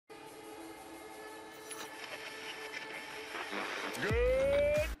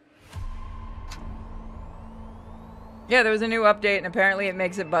Yeah, there was a new update, and apparently it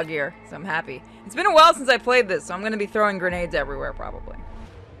makes it buggier, so I'm happy. It's been a while since I played this, so I'm gonna be throwing grenades everywhere, probably.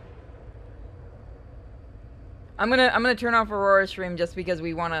 I'm gonna turn off Aurora's stream just because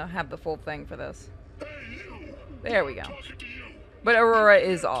we want to have the full thing for this. There we go. But Aurora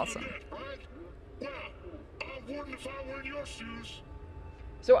is awesome.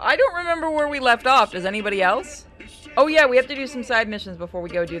 So I don't remember where we left off. Does anybody else? Oh yeah, we have to do some side missions before we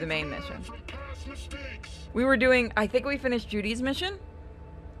go do the main mission. We were doing, I think we finished Judy's mission?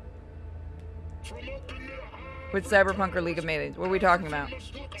 With Cyberpunk or League of Legends. What are we talking about?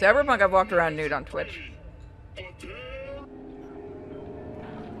 Cyberpunk, I've walked around nude on Twitch.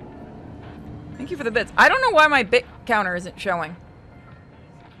 Thank you for the bits. I don't know why my bit counter isn't showing.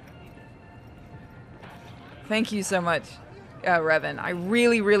 Thank you so much, Revan. I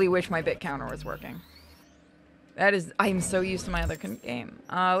really, really wish my bit counter was working. That is, I am so used to my other game.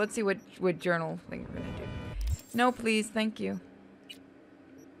 Let's see what journal thing we're gonna do. No, please, thank you.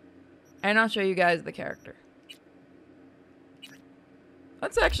 And I'll show you guys the character.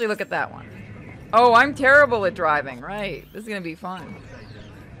 Let's actually look at that one. Oh, I'm terrible at driving, right. This is gonna be fun.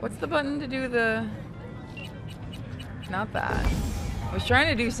 What's the button to do the... Not that. I was trying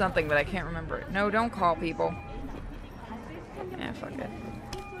to do something, but I can't remember it. No, don't call people. Yeah, fuck it.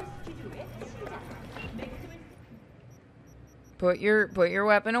 Put your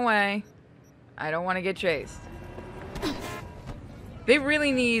weapon away. I don't want to get chased. They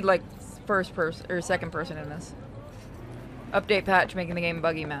really need, like, first person, or second person in this. Update patch making the game a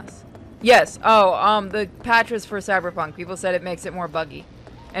buggy mess. Yes, oh, the patch was for Cyberpunk. People said it makes it more buggy.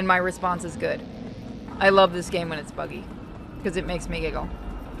 And my response is good. I love this game when it's buggy. Because it makes me giggle.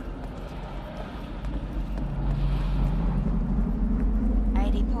 I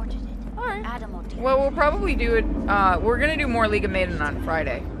reported it. Alright. Well, we'll probably do it, we're gonna do more League of Maiden on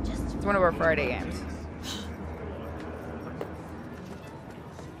Friday. It's one of our Friday games.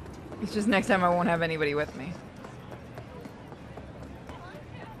 It's just next time I won't have anybody with me.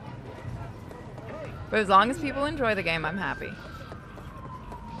 But as long as people enjoy the game, I'm happy.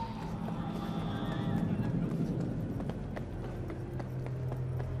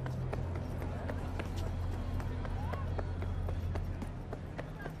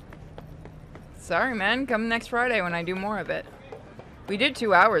 Sorry, man. Come next Friday when I do more of it. We did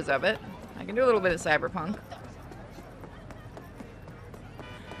 2 hours of it. I can do a little bit of Cyberpunk.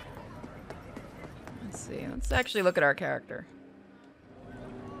 Let's see. Let's actually look at our character.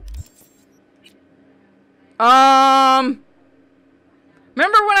 Remember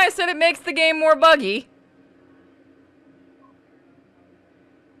when I said it makes the game more buggy?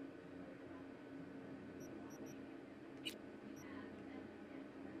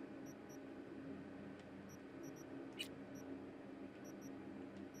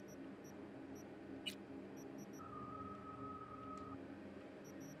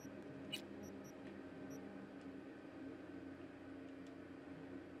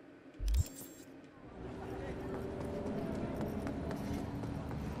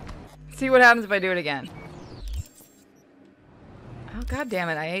 See what happens if I do it again. Oh, god damn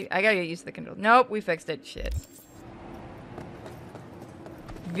it. I gotta get used to the controls. Nope, we fixed it. Shit.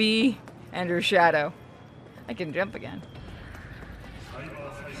 V and her shadow. I can jump again.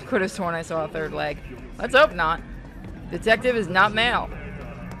 Could have sworn I saw a third leg. Let's hope not. Detective is not male.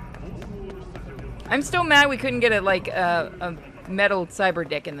 I'm still mad we couldn't get a metal cyber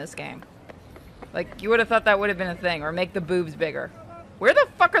dick in this game. Like, you would have thought that would have been a thing, or make the boobs bigger. Where the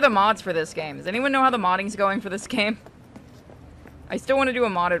fuck are the mods for this game? Does anyone know how the modding's going for this game? I still want to do a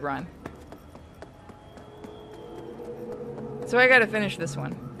modded run. So I gotta finish this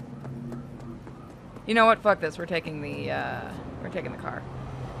one. You know what? Fuck this. We're taking the car.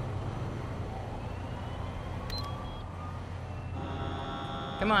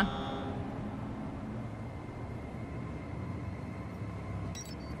 Come on.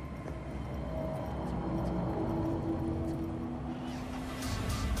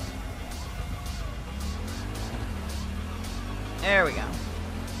 There we go.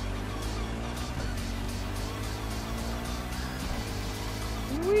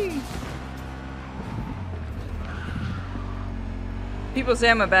 Whee! People say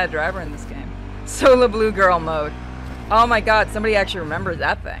I'm a bad driver in this game. Sola Blue Girl mode. Oh my god, somebody actually remembers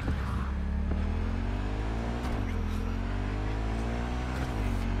that thing.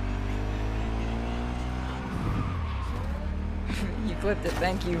 You clipped it,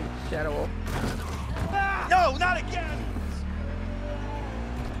 thank you, Shadow Wolf. No, not again!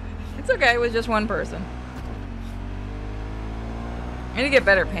 It's okay, it was just one person. I need to get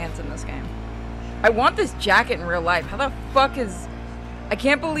better pants in this game. I want this jacket in real life. How the fuck is I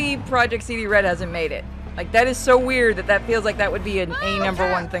can't believe Project CD Red hasn't made it. Like, that is so weird that that feels like that would be an A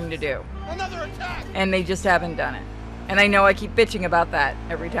number one thing to do. Another attack! And they just haven't done it. And I know I keep bitching about that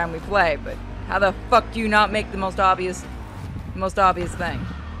every time we play, but how the fuck do you not make the most obvious thing?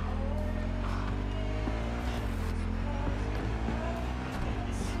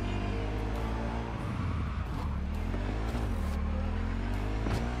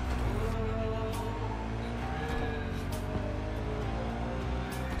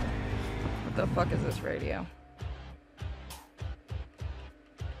 What the fuck is this radio?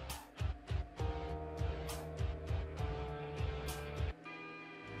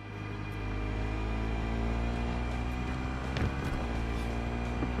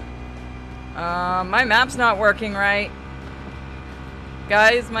 My map's not working right.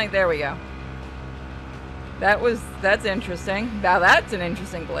 Guys, there we go. That's interesting. Now that's an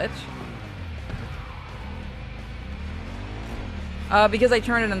interesting glitch. Because I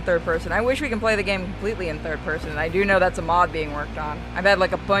turned it in third person. I wish we can play the game completely in third person. I do know that's a mod being worked on. I've had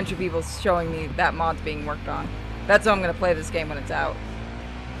like a bunch of people showing me that mod's being worked on. That's how I'm gonna play this game when it's out.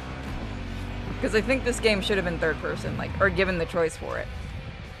 Because I think this game should have been third person, like, or given the choice for it.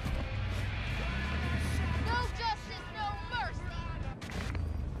 No justice, no mercy.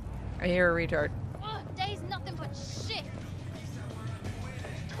 I hear a retard. Ugh, day's nothing but shit.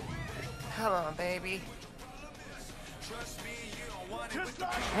 Come on, baby.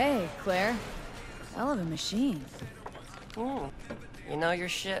 Hey, Claire. Hell of a machine. You know your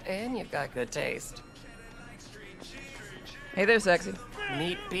shit and you've got good taste. Hey there, sexy.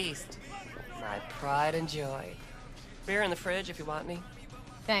 Neat beast. My pride and joy. Beer in the fridge if you want me.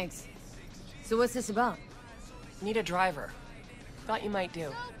 Thanks. So what's this about? Need a driver. Thought you might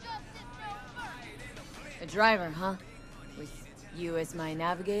do. A driver, huh? With you as my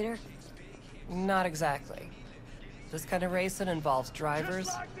navigator? Not exactly. This kind of racing involves drivers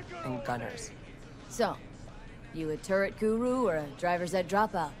and gunners. So, you a turret guru or a driver's ed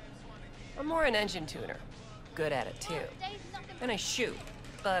dropout? I'm more an engine tuner. Good at it too. And I shoot,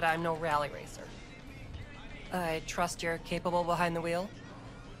 but I'm no rally racer. I trust you're capable behind the wheel?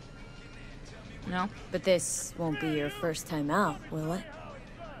 No? But this won't be your first time out, will it?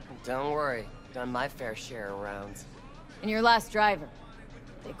 Don't worry. Done my fair share of rounds. And your last driver,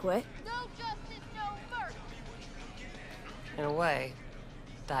 they quit? No justice, no mercy. In a way,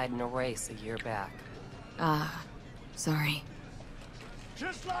 died in a race a year back. Ah, sorry.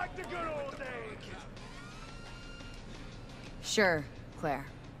 Just like the good old days. Sure, Claire.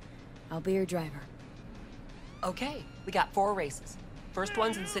 I'll be your driver. Okay, we got 4 races. First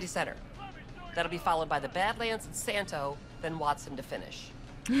one's in City Center. That'll be followed by the Badlands and Santo, then Watson to finish.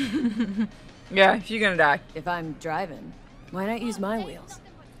 Yeah, she's gonna die. If I'm driving, why not use my wheels?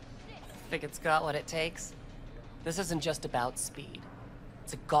 Think it's got what it takes? This isn't just about speed.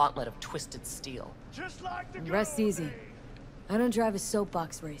 It's a gauntlet of twisted steel. Just like the good Rest old easy. days. I don't drive a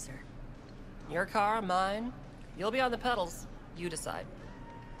soapbox racer. Your car, mine. You'll be on the pedals. You decide.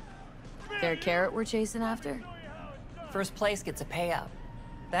 Fair carrot we're chasing after? First place gets a payout.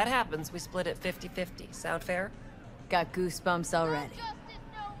 That happens, we split it 50-50. Sound fair? Got goosebumps already.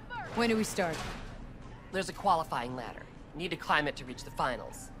 When do we start? There's a qualifying ladder. Need to climb it to reach the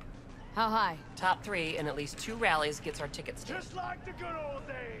finals. How high? Top 3 in at least 2 rallies gets our tickets to. Just like the good old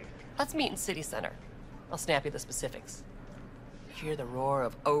days. Let's meet in City Center. I'll snap you the specifics. Hear the roar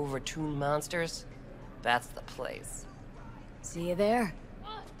of overtuned monsters? That's the place. See you there.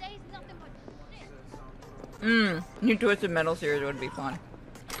 Ugh, day's nothing but shit. New Twisted Metal series would be fun.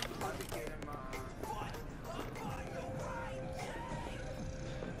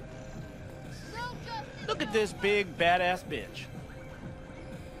 No justice. Look at this big badass bitch.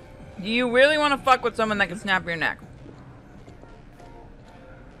 Do you really want to fuck with someone that can snap your neck?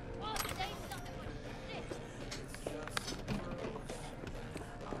 Ugh, day's nothing but shit.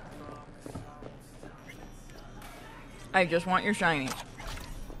 I just want your shiny.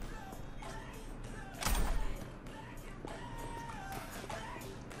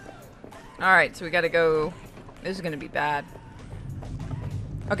 Alright, so we gotta go... This is gonna be bad.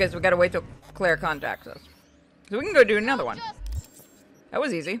 Okay, so we gotta wait till Claire contacts us. So we can go do another one. That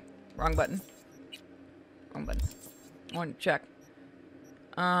was easy. Wrong button. Wrong button. I want to check.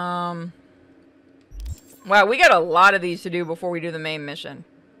 Wow, we got a lot of these to do before we do the main mission.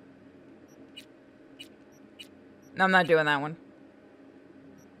 No, I'm not doing that one.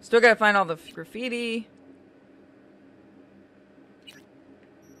 Still gotta find all the graffiti.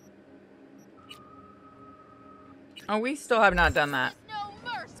 Oh, we still have not done that. No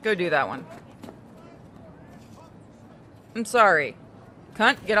mercy. Let's go do that one. I'm sorry.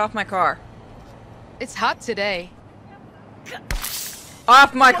 Cunt, get off my car. It's hot today.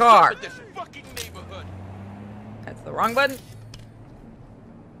 Off my car! With this fucking neighborhood. That's the wrong button.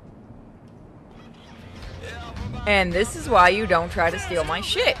 And this is why you don't try to steal my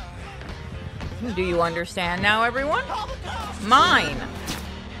shit. Do you understand now, everyone? Mine.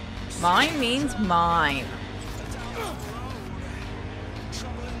 Mine means mine.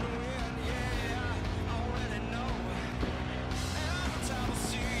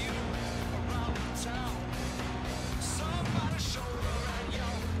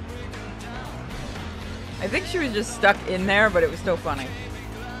 I think she was just stuck in there, but it was still funny.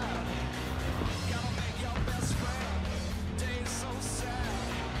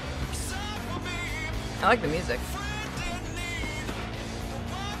 I like the music.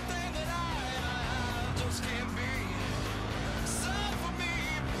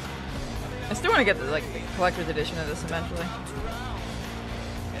 I still want to get the collector's edition of this eventually.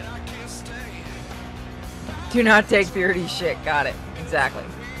 Do not take Purity's shit. Got it. Exactly.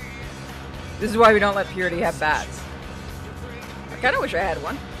 This is why we don't let Purity have bats. I kind of wish I had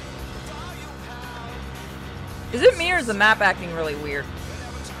one. Is it me or is the map acting really weird?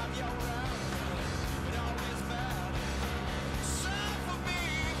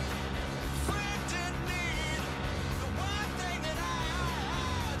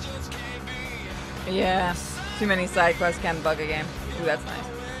 Yeah, too many side quests can bug a game. Ooh, that's nice.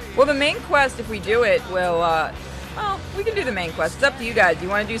 Well, the main quest, if we do it, will, well, we can do the main quest. It's up to you guys. Do you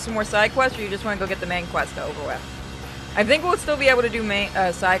want to do some more side quests, or you just want to go get the main quest to over with? I think we'll still be able to do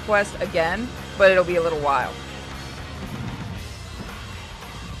side quest again, but it'll be a little while.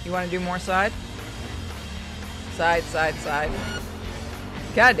 You want to do more side? Side, side, side.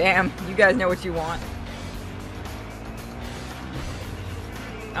 God damn, you guys know what you want.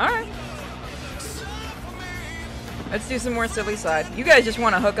 Alright. Let's do some more silly side. You guys just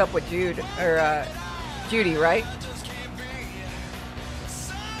want to hook up with Jude, or, Judy, right?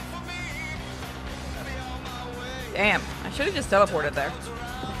 Damn, I should have just teleported there.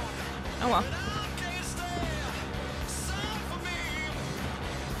 Oh well.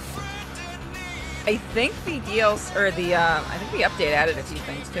 I think the DLC, or the, I think the update added a few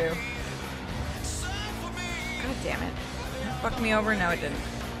things too. God damn it. That fucked me over? No, it didn't.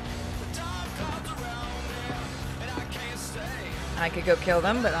 I could go kill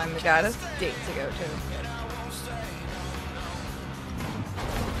them, but I'm got a date to go to.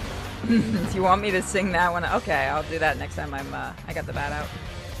 Do you want me to sing that one? Okay, I'll do that next time I got the bat out.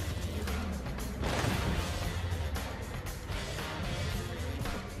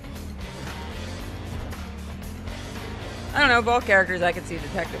 I don't know, of all characters I could see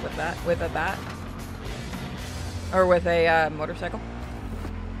Detective with that, with a bat. Or with a motorcycle.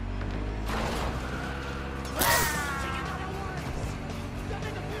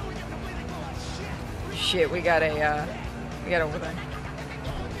 Shit, we got over there.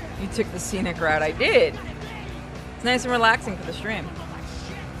 You took the scenic route. I did. It's nice and relaxing for the stream.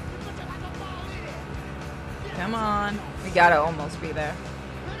 Come on. We gotta almost be there.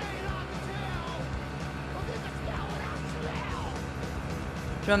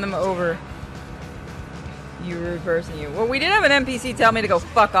 Run them over. You reversing you. Well, we did have an NPC tell me to go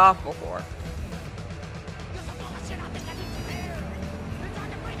fuck off before.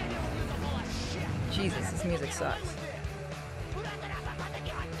 Jesus, this music sucks.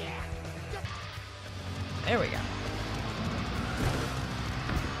 There we go.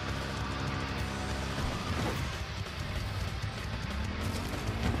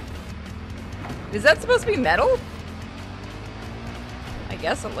 Is that supposed to be metal? I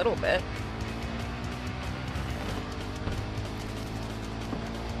guess a little bit.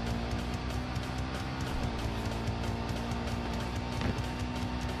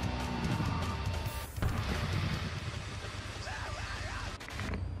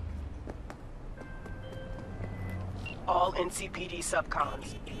 All NCPD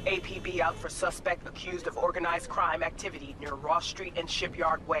subcons. APB out for suspect accused of organized crime activity near Ross Street and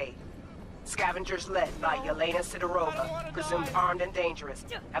Shipyard Way. Scavengers led by Yelena Sidorova, presumed armed and dangerous,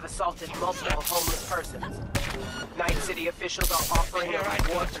 have assaulted multiple homeless persons. Night City officials are offering a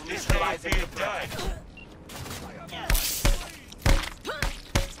reward for neutralizing the threat.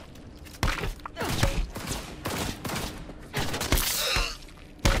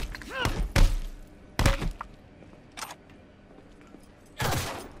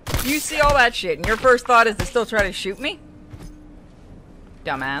 You see all that shit, and your first thought is to still try to shoot me?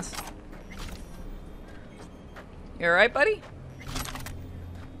 Dumbass. You alright, buddy?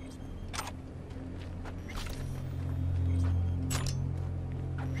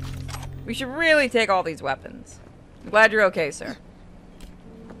 We should really take all these weapons. I'm glad you're okay, sir.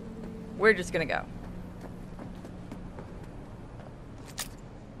 We're just gonna go.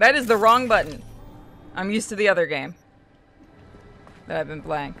 That is the wrong button. I'm used to the other game that I've been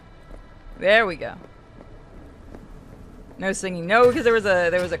playing. There we go. No singing. No, because there was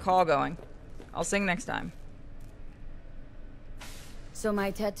a call going. I'll sing next time. So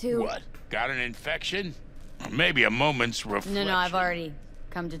my tattoo... What? Got an infection? Or maybe a moment's reflection? No, I've already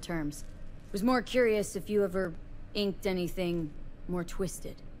come to terms. Was more curious if you ever inked anything more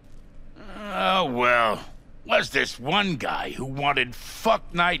twisted. Oh, well. Was this one guy who wanted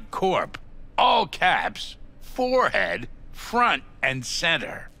Fuck Night Corp. All caps. Forehead, front, and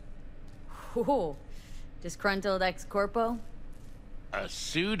center. Ooh. Disgruntled ex-corpo? A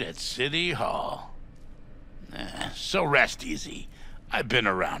suit at City Hall. So rest easy. I've been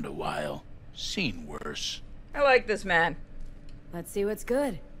around a while. Seen worse. I like this man. Let's see what's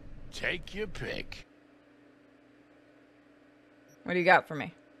good. Take your pick. What do you got for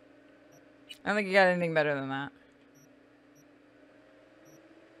me? I don't think you got anything better than that.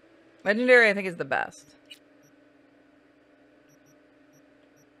 Legendary, I think, is the best.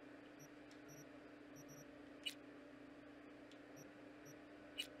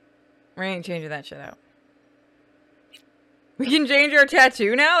 We ain't changing that shit out. We can change our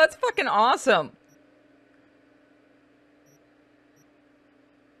tattoo now? That's fucking awesome.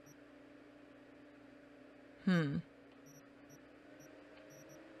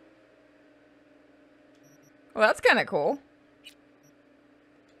 Well, that's kind of cool.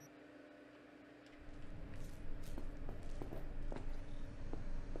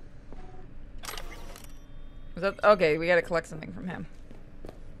 Was that okay? We gotta collect something from him.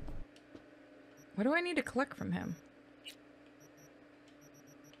 What do I need to collect from him?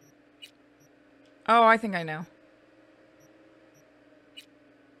 Oh, I think I know.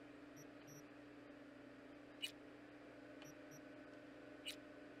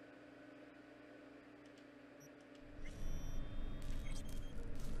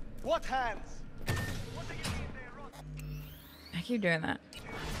 What hands? I keep doing that.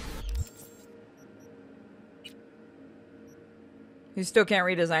 You still can't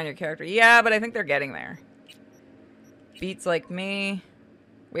redesign your character. Yeah, but I think they're getting there. Beats like me.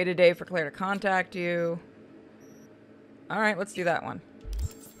 Wait a day for Claire to contact you. Alright, let's do that one.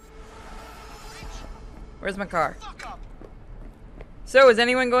 Where's my car? So, is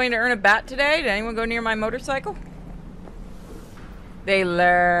anyone going to earn a bat today? Did anyone go near my motorcycle? They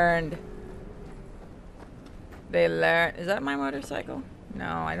learned. They learned. Is that my motorcycle? No,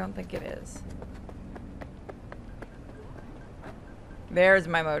 I don't think it is. There's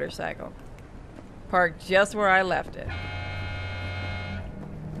my motorcycle. Parked just where I left it.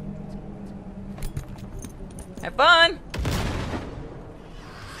 Have fun!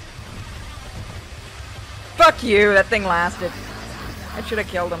 Fuck you, that thing lasted. I should have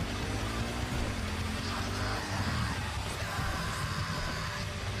killed him.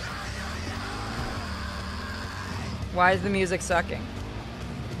 Why is the music sucking?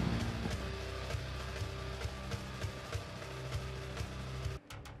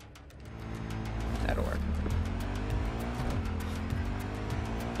 That'll work.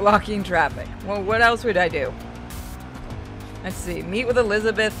 Blocking traffic. Well, what else would I do? Let's see. Meet with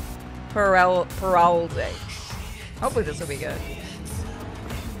Elizabeth Peralde. Hopefully this will be good.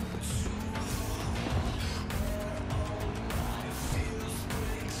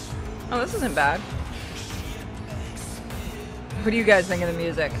 Oh, this isn't bad. What do you guys think of the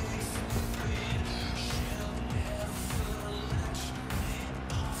music?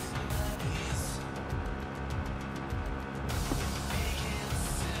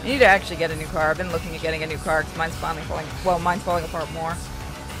 I need to actually get a new car. I've been looking at getting a new car because mine's finally falling. Well, mine's falling apart more.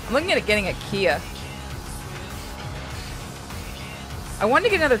 I'm looking at getting a Kia. I wanted to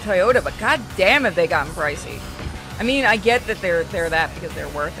get another Toyota, but god damn have they gotten pricey. I mean, I get that they're that because they're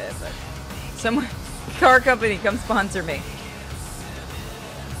worth it, but some car company come sponsor me.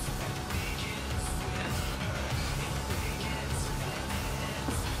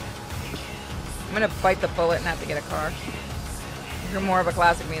 I'm gonna bite the bullet and have to get a car. You're more of a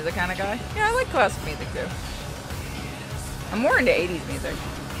classic music kind of guy? Yeah, I like classic music too. I'm more into 80s music.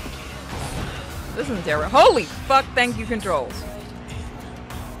 This isn't terrible. Holy fuck, thank you, controls.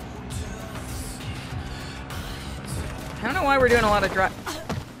 I don't know why we're doing a lot of drive.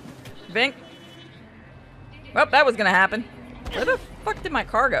 Vink. Well, that was gonna happen. Where the fuck did my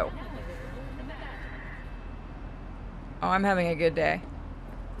car go? Oh, I'm having a good day.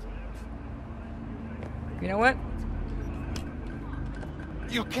 You know what?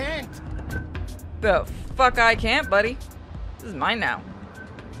 You can't. The fuck I can't, buddy. This is mine now.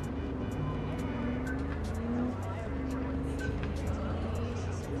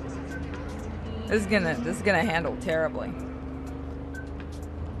 This is gonna handle terribly.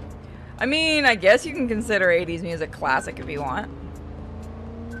 I mean, I guess you can consider 80s music classic if you want.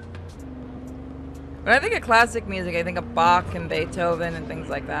 When I think of classic music, I think of Bach and Beethoven and things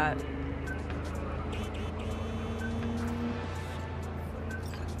like that.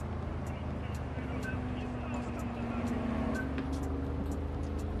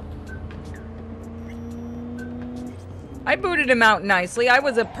 I booted him out nicely. I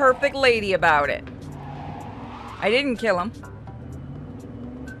was a perfect lady about it. I didn't kill him.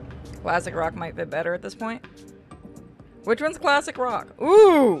 Classic rock might fit better at this point. Which one's classic rock?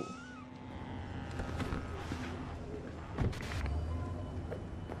 Ooh!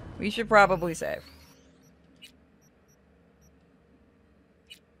 We should probably save.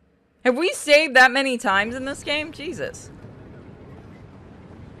 Have we saved that many times in this game? Jesus.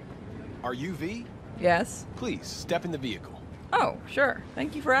 Are you V? Yes. Please, step in the vehicle. Oh, sure.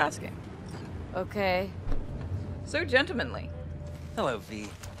 Thank you for asking. Okay. So gentlemanly. Hello, V.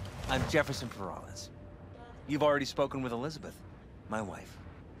 I'm Jefferson Perales. You've already spoken with Elizabeth, my wife.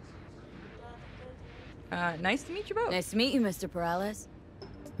 Nice to meet you both. Nice to meet you, Mr. Perales.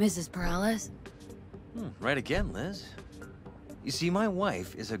 Mrs. Perales? Right again, Liz. You see, my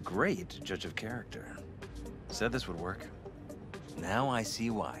wife is a great judge of character. Said this would work. Now I see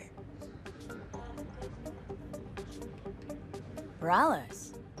why.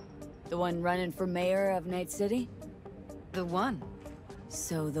 Perales? The one running for mayor of Night City? The one.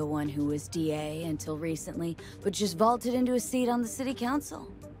 So the one who was DA until recently, but just vaulted into a seat on the city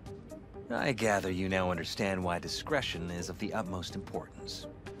council? I gather you now understand why discretion is of the utmost importance.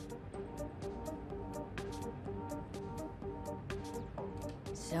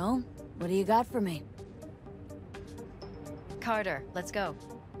 So, what do you got for me? Carter, let's go.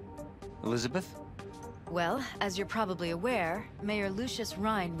 Elizabeth? Well, as you're probably aware, Mayor Lucius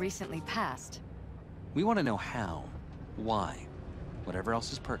Rhine recently passed. We want to know how, why, whatever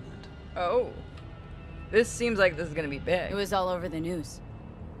else is pertinent. Oh. This seems like this is gonna be big. It was all over the news.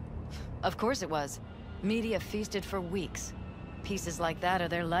 Of course it was. Media feasted for weeks. Pieces like that are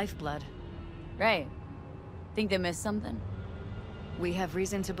their lifeblood. Right. Think they missed something? We have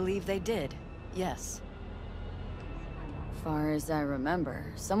reason to believe they did, yes. Far as I remember,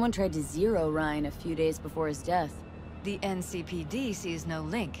 someone tried to zero Ryan a few days before his death. The NCPD sees no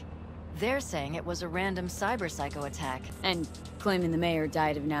link. They're saying it was a random cyber-psycho attack. And claiming the mayor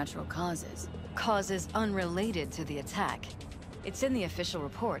died of natural causes. Causes unrelated to the attack. It's in the official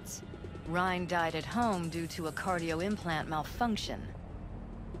reports. Ryan died at home due to a cardio implant malfunction.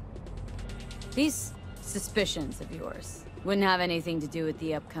 These suspicions of yours wouldn't have anything to do with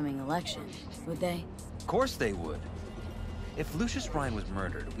the upcoming election, would they? Of course they would. If Lucius Rhine was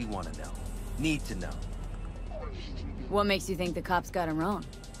murdered, we want to know. Need to know. What makes you think the cops got him wrong?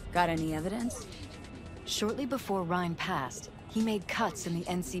 Got any evidence? Shortly before Ryan passed, he made cuts in the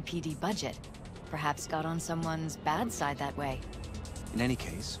NCPD budget. Perhaps got on someone's bad side that way. In any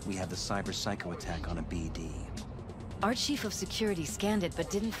case, we have the cyber-psycho attack on a BD. Our chief of security scanned it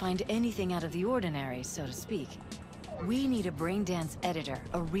but didn't find anything out of the ordinary, so to speak. We need a braindance editor,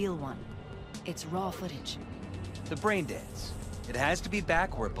 a real one. It's raw footage. The brain dance. It has to be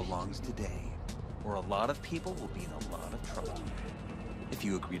back where it belongs today, or a lot of people will be in a lot of trouble. If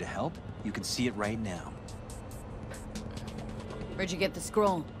you agree to help, you can see it right now. Where'd you get the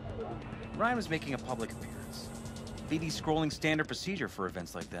scroll? Ryan was making a public appearance. BD scrolling standard procedure for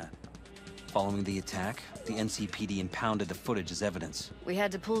events like that. Following the attack, the NCPD impounded the footage as evidence. We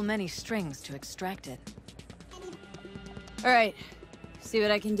had to pull many strings to extract it. All right, see what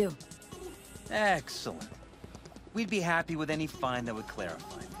I can do. Excellent. We'd be happy with any find that would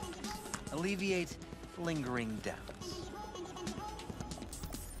clarify things. Alleviate lingering doubts.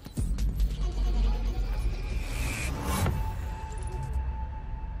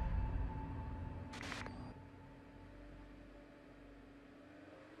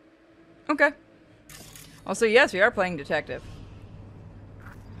 Okay. Also, yes, we are playing detective.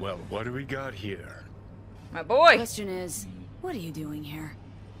 Well, what do we got here? My boy! Question is, what are you doing here?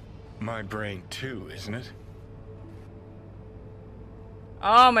 My brain too, isn't it?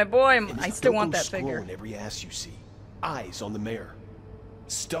 Oh, my boy! And I just still don't want go that figure. scrolling every ass you see. Eyes on the mayor.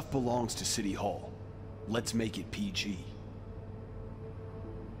 Stuff belongs to City Hall. Let's make it PG.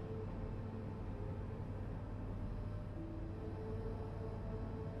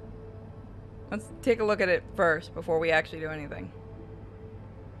 Let's take a look at it first before we actually do anything.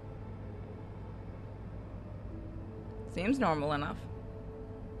 Seems normal enough.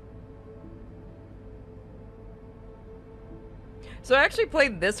 So I actually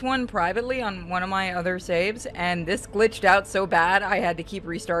played this one privately on one of my other saves, and this glitched out so bad I had to keep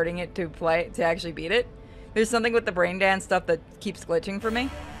restarting it to actually beat it. There's something with the brain dance stuff that keeps glitching for me.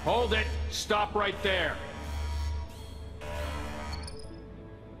 Hold it. Stop right there.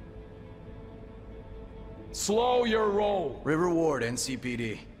 Slow your roll. River Ward,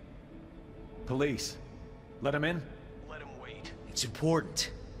 NCPD. Police. Let him in? Let him wait. It's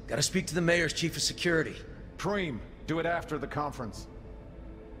important. Gotta speak to the mayor's chief of security. Preem, do it after the conference.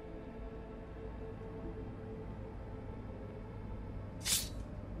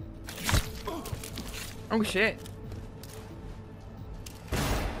 Oh shit.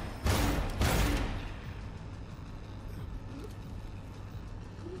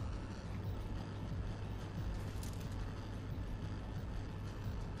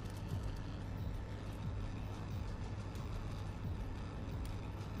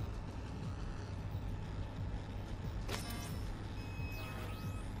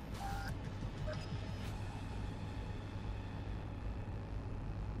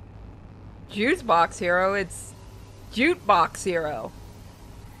 Jukebox Hero, it's Jukebox Hero.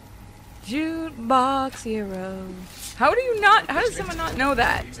 Jukebox Hero. How does someone not know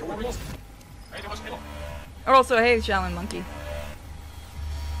that? Or also, hey, Shaolin Monkey.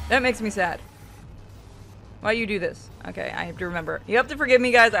 That makes me sad. Why you do this? Okay, I have to remember. You have to forgive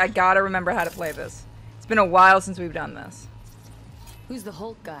me, guys. I gotta remember how to play this. It's been a while since we've done this. Who's the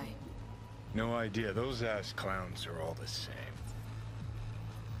Hulk guy? No idea. Those ass clowns are all the same.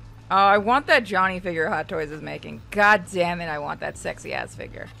 Oh, I want that Johnny figure Hot Toys is making. God damn it, I want that sexy ass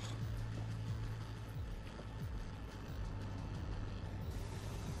figure.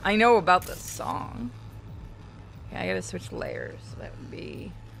 I know about the song. Okay, I gotta switch layers. So that would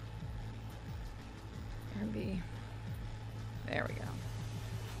be... There we go.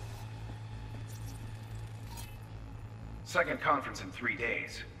 Second conference in 3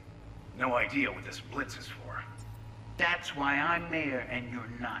 days. No idea what this blitz is for. That's why I'm mayor and you're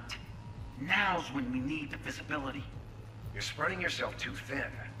not. Now's when we need the visibility. You're spreading yourself too thin.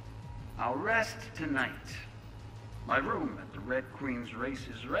 I'll rest tonight. My room at the Red Queen's race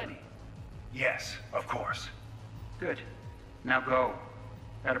is ready. Yes, of course. Good. Now go.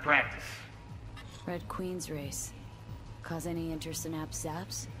 Gotta practice. Red Queen's race. Cause any interest in App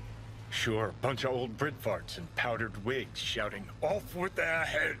Zaps? Sure, bunch of old Brit farts in powdered wigs shouting, "Off with their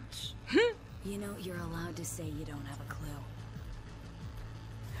heads!" You know, you're allowed to say you don't have a clue.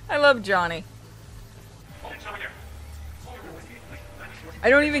 I love Johnny. I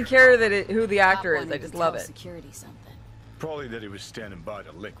don't even care that who the actor is. I just love it. Security something. Probably that he was standing by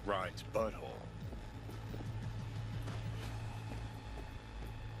to lick Ryan's butthole.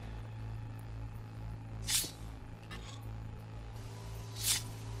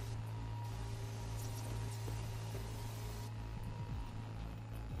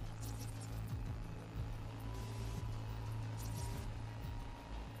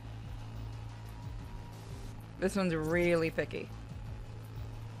 This one's really picky.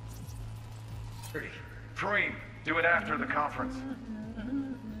 Preem, do it after the conference.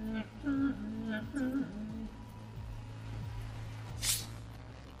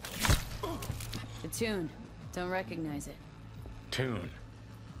 The tune. Don't recognize it. Tune.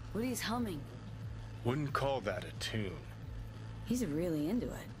 What he's humming. Wouldn't call that a tune. He's really into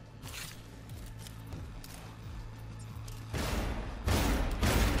it.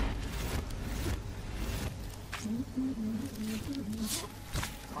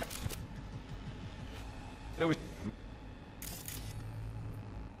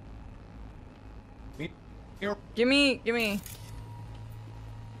 Gimme.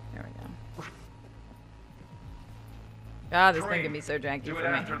 There we go. God, this thing can be so janky Do for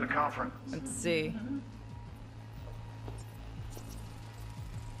it me. after the conference. Let's see.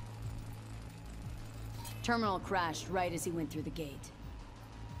 Terminal crashed right as he went through the gate.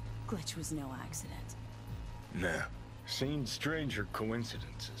 Glitch was no accident. Nah. Seen stranger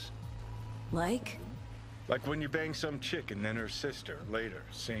coincidences. Like? Like when you bang some chick and then her sister later,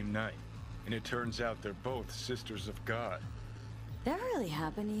 same night. And it turns out they're both sisters of God. That really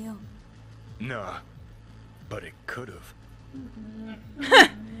happened to you? Nah. But it could've.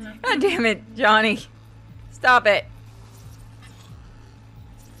 God damn it, Johnny. Stop it.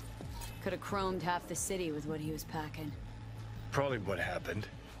 Could have chromed half the city with what he was packing. Probably what happened.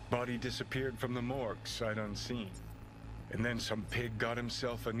 Body disappeared from the morgue, sight unseen. And then some pig got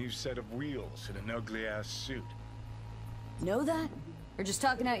himself a new set of wheels and an ugly-ass suit. Know that? Or just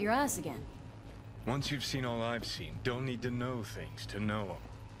talking out your ass again? Once you've seen all I've seen, don't need to know things to know them.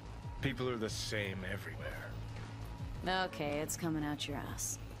 People are the same everywhere. Okay, it's coming out your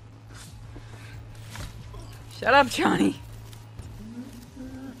ass. Shut up, Johnny.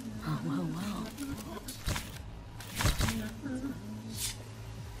 Oh, well.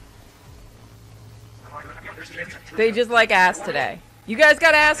 They just like ass today. You guys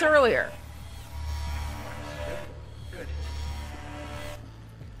got ass earlier. Good.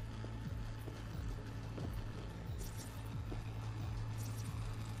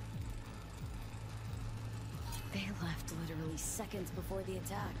 They left literally seconds before the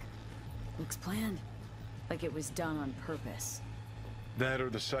attack. Looks planned. Like it was done on purpose. That or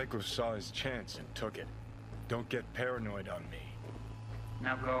the Psycho saw his chance and took it. Don't get paranoid on me.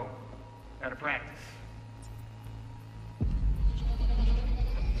 Now go. Gotta practice.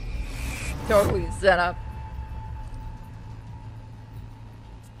 Totally set up.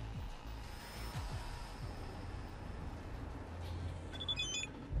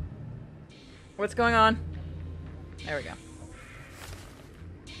 What's going on? There we go.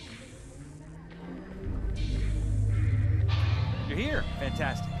 You're here.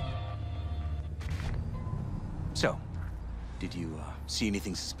 Fantastic. So, did you see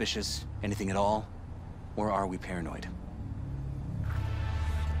anything suspicious? Anything at all? Or are we paranoid?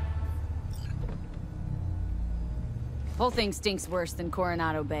 Whole thing stinks worse than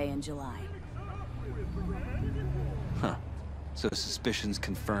Coronado Bay in July. Huh. So suspicions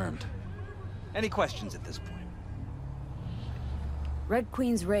confirmed. Any questions at this point? Red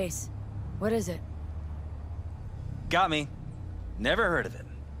Queen's race. What is it? Got me. Never heard of it.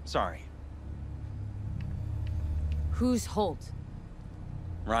 Sorry. Who's Holt?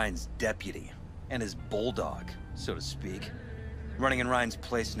 Ryan's deputy. And his bulldog, so to speak. Running in Ryan's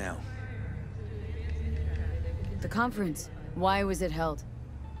place now. The conference. Why was it held?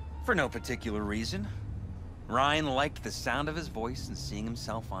 For no particular reason. Ryan liked the sound of his voice and seeing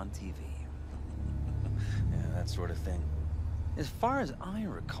himself on TV. Yeah, that sort of thing. As far as I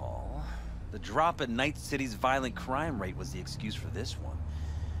recall, the drop in Night City's violent crime rate was the excuse for this one.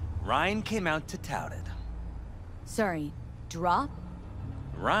 Ryan came out to tout it. Sorry, drop?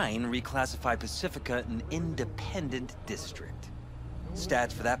 Ryan reclassified Pacifica an independent district.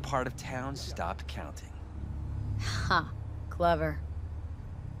 Stats for that part of town stopped counting. Ha, clever.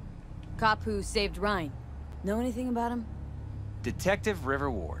 Cop who saved Ryan. Know anything about him? Detective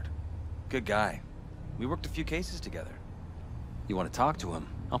River Ward. Good guy. We worked a few cases together. You want to talk to him?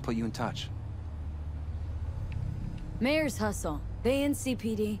 I'll put you in touch. Mayor's hustle. They in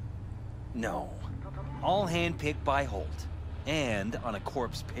CPD? No. All handpicked by Holt. And on a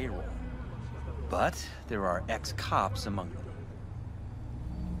corpse payroll. But there are ex-cops among them.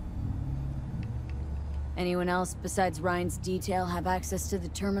 Anyone else besides Ryan's detail have access to the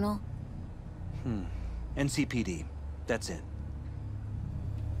terminal? NCPD. That's it.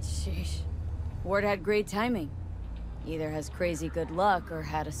 Sheesh. Ward had great timing. Either has crazy good luck or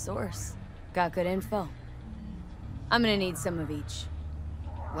had a source. Got good info. I'm gonna need some of each.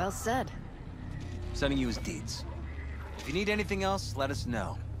 Well said. Sending you his deeds. If you need anything else, let us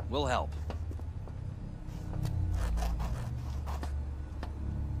know. We'll help.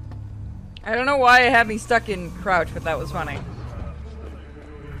 I don't know why it had me stuck in crouch, but that was funny.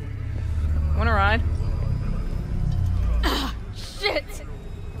 Wanna ride? Shit!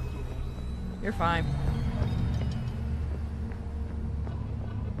 You're fine.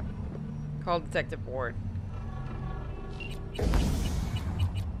 Call Detective Ward.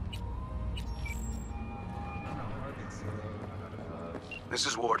 This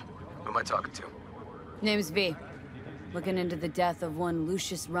is Ward. Who am I talking to? Name's V. Looking into the death of one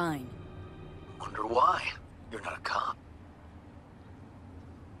Lucius Rhine. Wonder why? You're not a cop.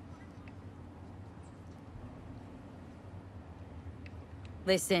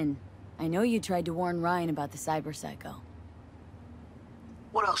 Listen, I know you tried to warn Ryan about the cyber psycho.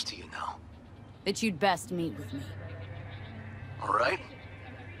 What else do you know? That you'd best meet with me. All right.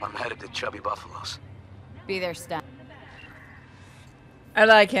 I'm headed to Chubby Buffaloes. Be there, Stat. I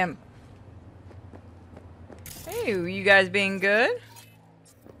like him. Hey, you guys being good?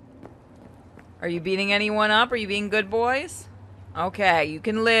 Are you beating anyone up? Are you being good boys? Okay, you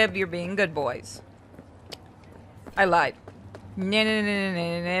can live. You're being good boys. I lied.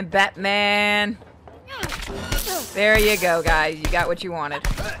 Batman. There you go, guys. You got what you wanted.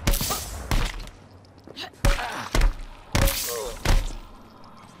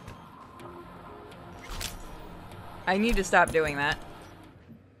 I need to stop doing that.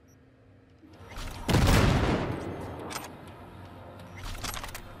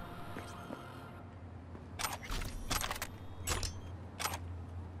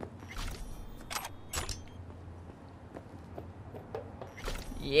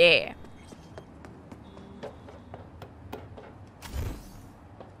 Yeah.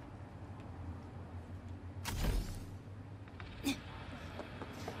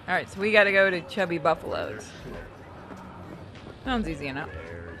 Alright, so we gotta go to Chubby Buffaloes. Sounds easy enough.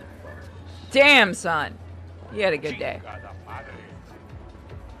 Damn, son. You had a good day.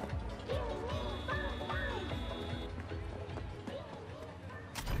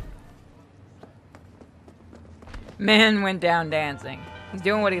 Man went down dancing. He's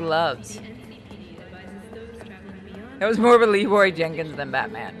doing what he loves. That was more of a Leroy Jenkins than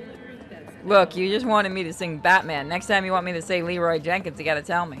Batman. Look, you just wanted me to sing Batman. Next time you want me to say Leroy Jenkins, you gotta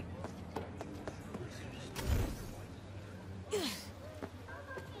tell me.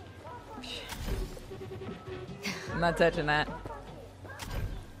 I'm not touching that.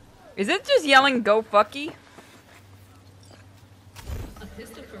 Is it just yelling, go fucky?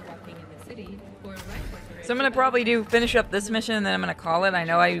 So I'm gonna probably finish up this mission and then I'm gonna call it. I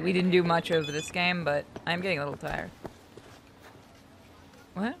know we didn't do much of this game, but I'm getting a little tired.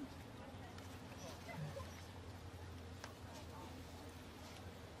 What?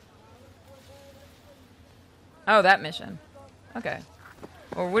 Oh, that mission. Okay.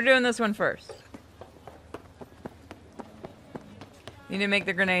 Well, we're doing this one first. Need to make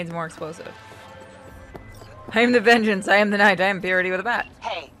the grenades more explosive. I am the vengeance. I am the night. I am purity with a bat.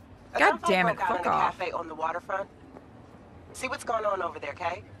 Hey. God damn it, fuck off. Cafe on the waterfront. See what's going on over there,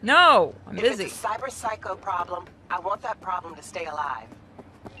 Kay? No, I'm busy. If it's a cyber psycho problem, I want that problem to stay alive.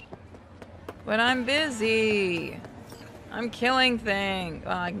 But I'm busy. I'm killing things.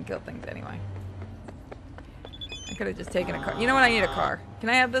 Well, I can kill things anyway. I could have just taken a car. You know what? I need a car. Can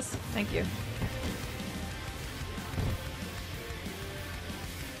I have this? Thank you.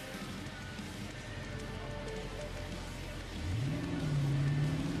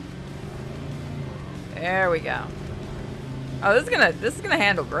 There we go. Oh, this is gonna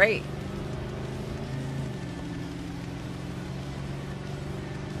handle great.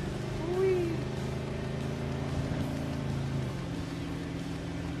 Whee.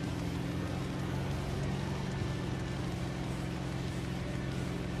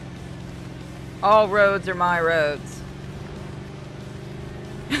 All roads are my roads.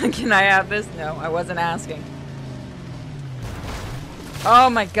 Can I have this? No, I wasn't asking.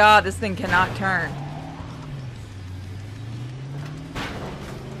 Oh my god, this thing cannot turn.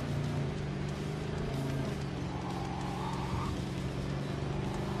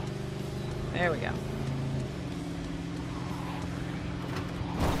 There we go.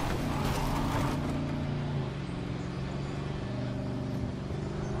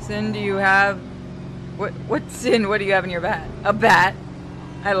 Sin, do you have... What Sin, what do you have in your bat? A bat?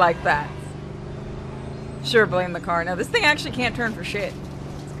 I like that. Sure, blame the car. No, this thing actually can't turn for shit.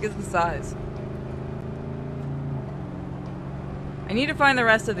 It's because of the size. I need to find the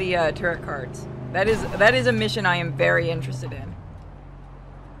rest of the turret cards. That is a mission I am very interested in.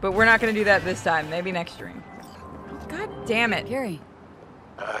 But we're not going to do that this time. Maybe next stream. God damn it. Gary.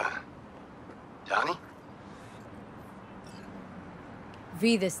 Johnny?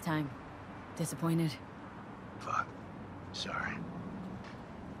 V this time. Disappointed? Fuck. Sorry.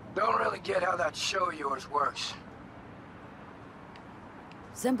 Don't really get how that show of yours works.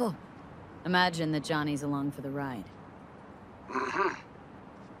 Simple. Imagine that Johnny's along for the ride. Mm-hmm.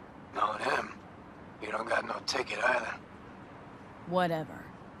 Knowing him, you don't got no ticket either. Whatever.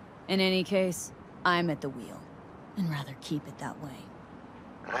 In any case, I'm at the wheel. And rather keep it that way.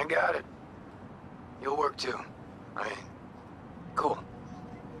 I got it. You'll work too. I mean, cool.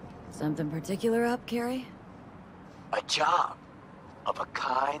 Something particular up, Carrie? A job. Of a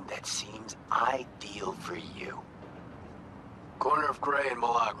kind that seems ideal for you. Corner of Gray and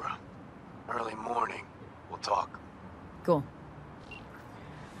Malagra. Early morning. We'll talk. Cool.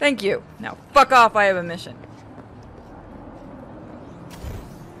 Thank you. Now, fuck off. I have a mission.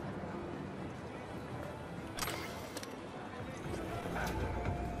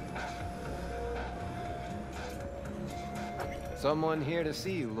 Someone here to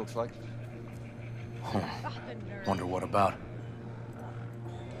see you, looks like. Huh. Wonder what about.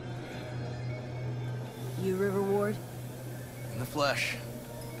 You, River Ward? In the flesh.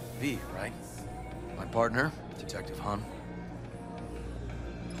 V, right? My partner, Detective Hun.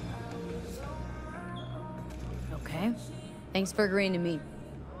 Okay. Thanks for agreeing to meet.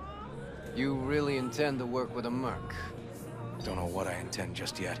 You really intend to work with a merc? Don't know what I intend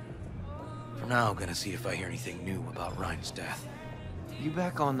just yet. For now, I'm gonna see if I hear anything new about Ryan's death. You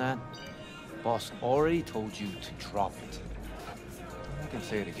back on that? Boss already told you to drop it. I can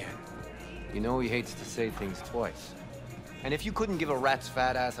say it again. You know he hates to say things twice. And if you couldn't give a rat's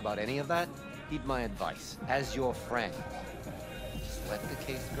fat ass about any of that, heed my advice. As your friend, just let the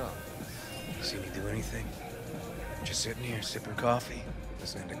case go. See me do anything? Just sitting here, sipping coffee,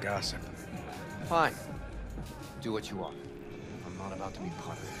 listening to gossip. Fine. Do what you want. I'm not about to be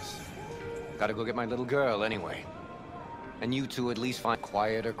part of this. Gotta go get my little girl anyway. And you two at least find a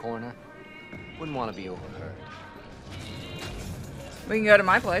quieter corner. Wouldn't want to be overheard. We can go to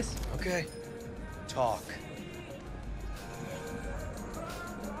my place. Okay. Talk.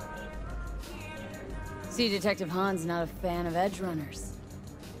 See, Detective Hahn's not a fan of edge runners.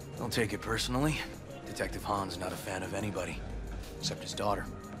 Don't take it personally. Detective Hahn's not a fan of anybody, except his daughter.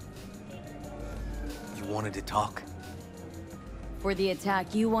 You wanted to talk? For the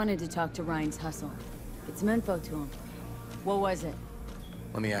attack, you wanted to talk to Ryan's hustle. Get some info to him. What was it?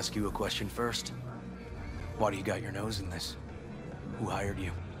 Let me ask you a question first. Why do you got your nose in this? Who hired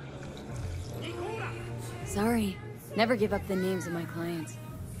you? Sorry. Never give up the names of my clients.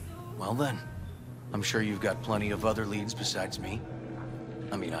 Well then, I'm sure you've got plenty of other leads besides me.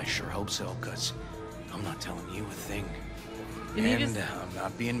 I mean, I sure hope so, because I'm not telling you a thing. And I'm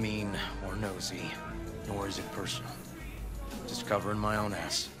not being mean or nosy, nor is it personal. Just covering my own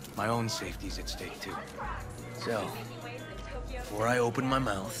ass. My own safety's at stake, too. So, before I open my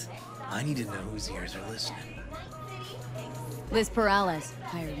mouth, I need to know whose ears are listening. Liz Perales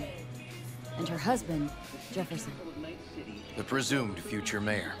hired me. And her husband, Jefferson. The presumed future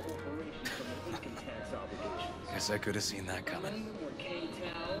mayor. Guess I could have seen that coming.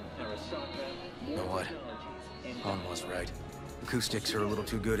 You know what? Han was right. Acoustics are a little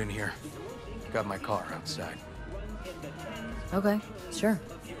too good in here. Got my car outside. Okay, sure.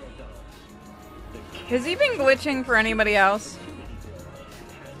 Has he been glitching for anybody else?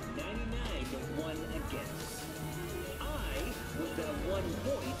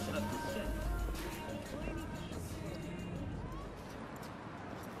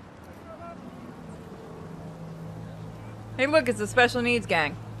 Hey look, it's the special needs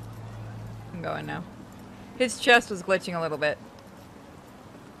gang. I'm going now. His chest was glitching a little bit.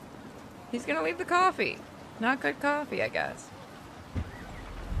 He's gonna leave the coffee. Not good coffee, I guess.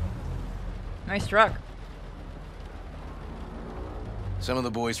 Nice truck. Some of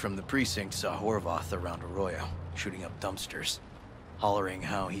the boys from the precinct saw Horvath around Arroyo, shooting up dumpsters, hollering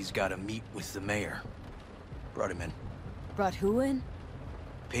how he's got to meet with the mayor. Brought him in. Brought who in?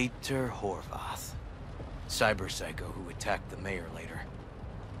 Peter Horvath. Cyber psycho who attacked the mayor later.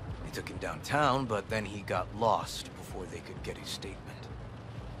 They took him downtown, but then he got lost before they could get his statement.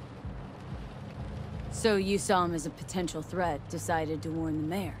 So you saw him as a potential threat, decided to warn the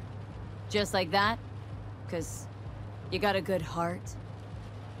mayor. Just like that? 'Cause you got a good heart?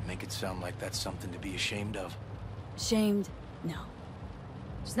 Make it sound like that's something to be ashamed of. Shamed? No.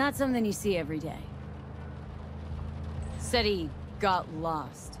 It's not something you see every day. Said he got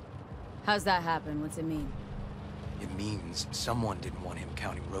lost. How's that happen? What's it mean? It means someone didn't want him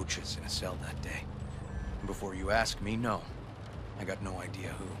counting roaches in a cell that day. And before you ask me, no. I got no idea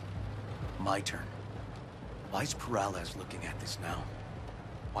who. My turn. Why's Perales looking at this now?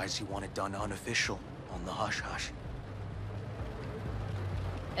 Why does he want it done unofficial, on the hush-hush?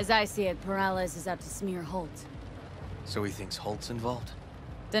 As I see it, Perales is out to smear Holt. So he thinks Holt's involved?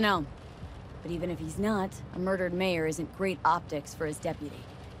 Dunno. But even if he's not, a murdered mayor isn't great optics for his deputy.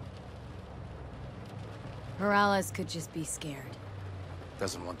 Perales could just be scared.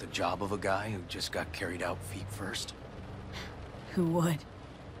 Doesn't want the job of a guy who just got carried out feet first? Who would?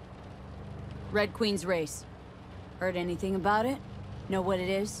 Red Queen's race. Heard anything about it? Know what it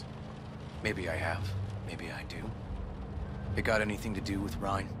is? Maybe I have. Maybe I do. It got anything to do with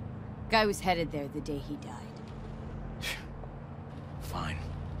Ryan? Guy was headed there the day he died. Fine.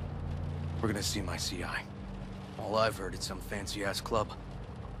 We're gonna see my CI. All I've heard is some fancy-ass club.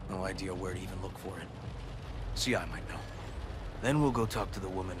 No idea where to even look for it. CI might know. Then we'll go talk to the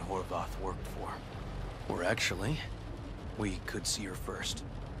woman Horvath worked for. Or actually, we could see her first.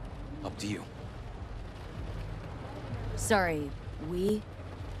 Up to you. Sorry, we?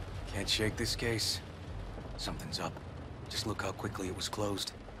 Can't shake this case. Something's up. Just look how quickly it was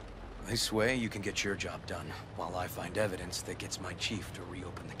closed. This way, you can get your job done, while I find evidence that gets my chief to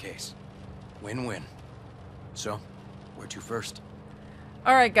reopen the case. Win-win. So, where to first?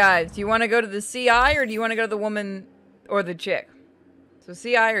 Alright guys, do you want to go to the CI or do you want to go to the woman or the chick? So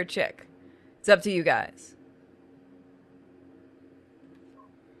CI or chick? It's up to you guys.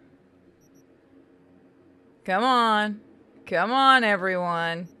 Come on. Come on,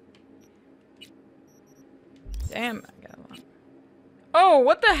 everyone. Damn. I got one. Oh,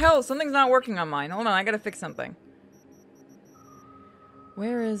 what the hell? Something's not working on mine. Hold on, I gotta fix something.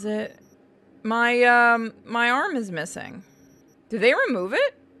 Where is it? My arm is missing. Did they remove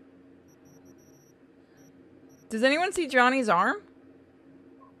it? Does anyone see Johnny's arm?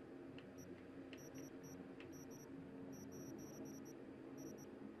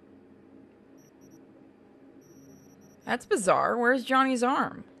 That's bizarre. Where's Johnny's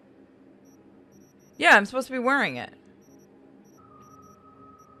arm? Yeah, I'm supposed to be wearing it.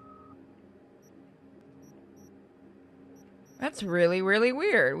 That's really, really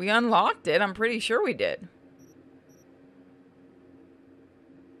weird. We unlocked it. I'm pretty sure we did.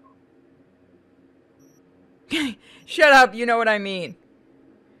 Shut up, you know what I mean.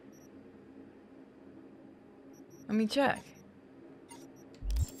 Let me check.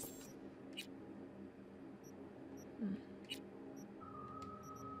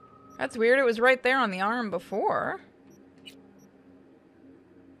 That's weird, it was right there on the arm before.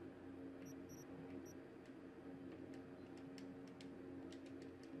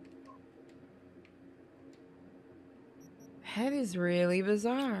 That is really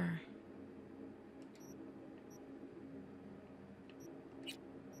bizarre.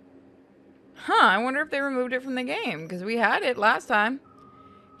 Huh, I wonder if they removed it from the game, because we had it last time.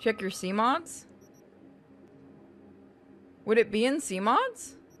 Check your C mods. Would it be in C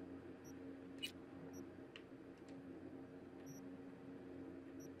mods?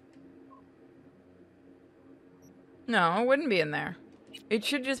 No, it wouldn't be in there. It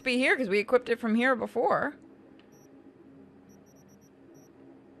should just be here, because we equipped it from here before.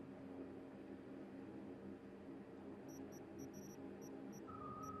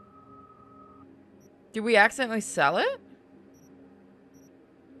 Did we accidentally sell it?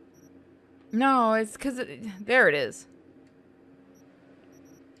 No, it's because there it is.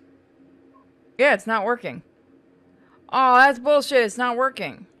 Yeah, it's not working. Oh, that's bullshit. It's not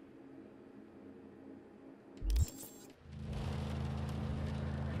working.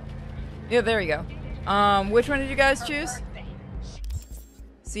 Yeah, there you go. Which one did you guys choose?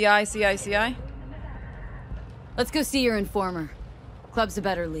 CI, CI, CI? Let's go see your informer. Club's a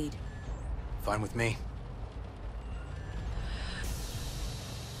better lead. Fine with me.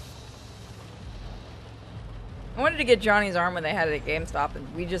 I wanted to get Johnny's arm when they had it at GameStop,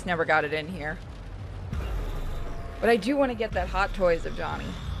 and we just never got it in here. But I do want to get that Hot Toys of Johnny.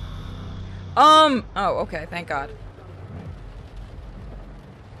 Oh, okay, thank God.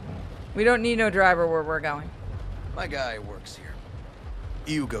 We don't need no driver where we're going. My guy works here.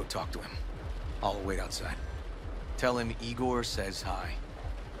 You go talk to him. I'll wait outside. Tell him Igor says hi.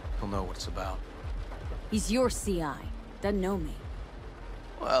 He'll know what it's about. He's your CI. Doesn't know me.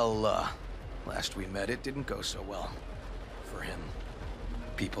 Well, last we met, it didn't go so well. For him.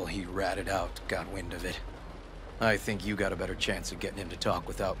 People he ratted out got wind of it. I think you got a better chance of getting him to talk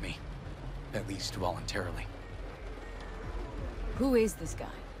without me. At least voluntarily. Who is this guy?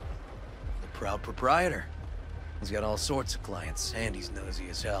 The proud proprietor. He's got all sorts of clients, and he's nosy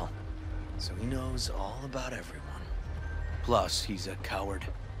as hell. So he knows all about everyone. Plus, he's a coward.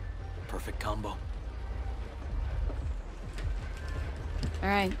 Perfect combo. All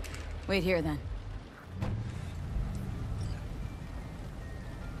right. Wait here, then.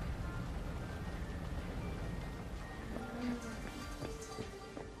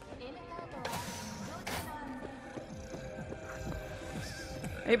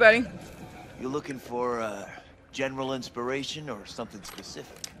 Hey, buddy. You looking for, general inspiration or something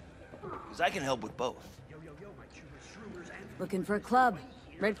specific? Because I can help with both. Looking for a club.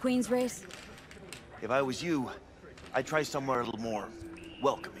 Red Queen's race? If I was you, I'd try somewhere a little more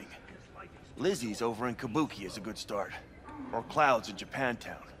welcoming. Lizzie's over in Kabuki is a good start. Or Cloud's in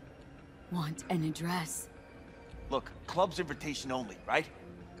Japantown. Want an address? Look, club's invitation only, right?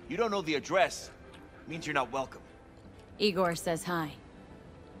 You don't know the address. Means you're not welcome. Igor says hi.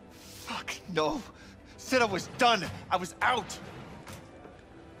 Fuck, no. Said I was done. I was out.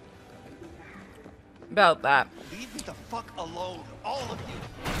 About that. Leave me the fuck alone, all of you.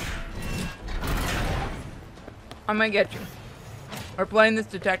 I'm gonna get you. We're playing this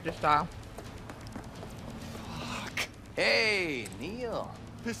detective style. Fuck. Hey, Neil.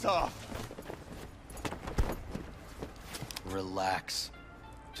 Piss off. Relax.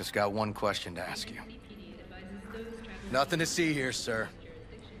 Just got one question to ask you. Nothing to see here, sir.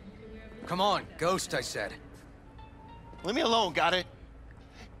 Come on, Ghost, I said. Leave me alone, got it?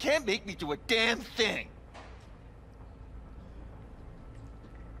 Can't make me do a damn thing.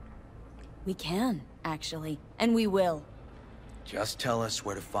 We can, actually. And we will. Just tell us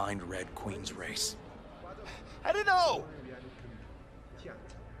where to find Red Queen's race. I don't know.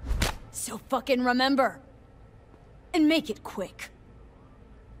 So fucking remember. And make it quick.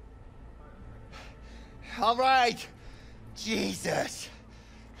 All right. Jesus.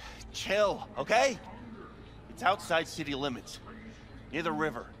 Chill, okay? It's outside city limits. Near the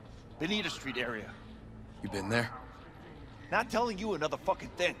river. Benita Street area. You been there? Not telling you another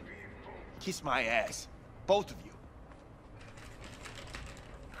fucking thing. Kiss my ass. Both of you.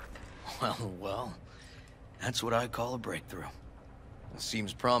 Well. That's what I call a breakthrough. It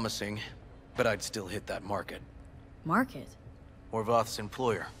seems promising, but I'd still hit that market. Market? Horvath's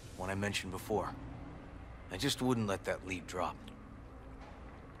employer, one I mentioned before. I just wouldn't let that lead drop.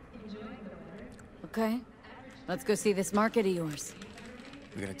 Okay. Let's go see this market of yours.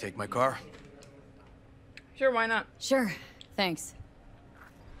 You gonna take my car? Sure, why not? Sure, thanks.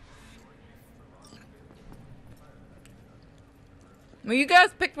 Well, you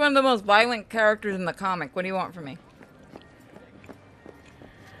guys picked one of the most violent characters in the comic. What do you want from me?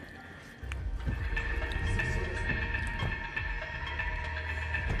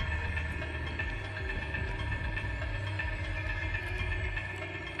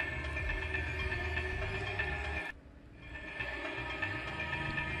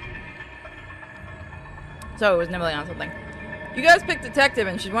 So it was nibbling on something. You guys picked Detective,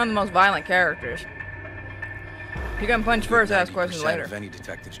 and she's one of the most violent characters. You can punch first, ask questions 90% later. of any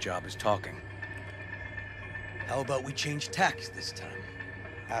detective's job is talking. How about we change tacks this time?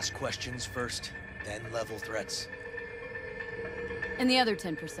 Ask questions first, then level threats. And the other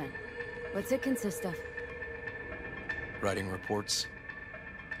 10%. What's it consist of? Writing reports.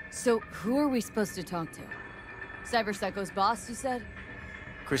 So, who are we supposed to talk to? Cyber Psycho's boss, you said?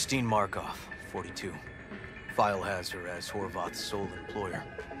 Christine Markov, 42. File has her as Horvath's sole employer.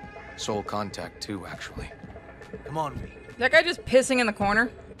 Sole contact, too, actually. Come on, V. That guy just pissing in the corner?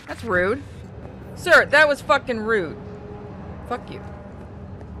 That's rude. Sir, that was fucking rude. Fuck you.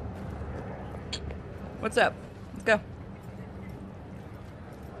 What's up? Let's go.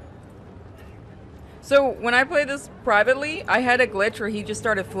 So, when I played this privately, I had a glitch where he just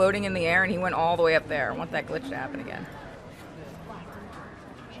started floating in the air and he went all the way up there. I want that glitch to happen again.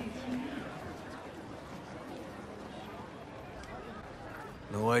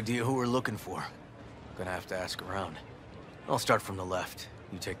 No idea who we're looking for. Gonna have to ask around. I'll start from the left.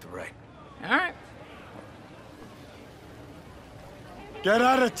 You take the right. Alright. Get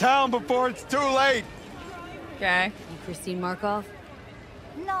out of town before it's too late! Okay. You Christine Markov?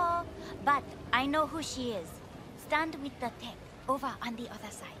 No, but I know who she is. Stand with the tech, over on the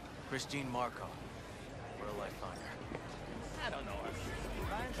other side. Christine Markov. Where'll I find her? I don't know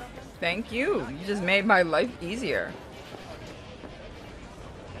her. Thank you. You just made my life easier.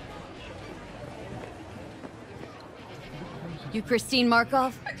 You Christine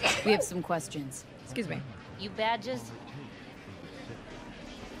Markov? We have some questions. Excuse me. You badges?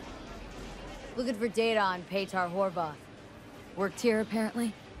 Looking for data on Petar Horvath. Worked here,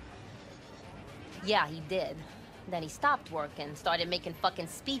 apparently? Yeah, he did. Then he stopped working, started making fucking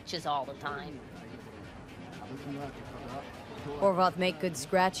speeches all the time. Horvath make good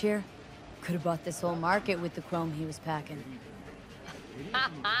scratch here? Could have bought this whole market with the chrome he was packing.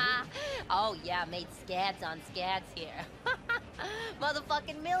 Oh yeah, made scads on scads here.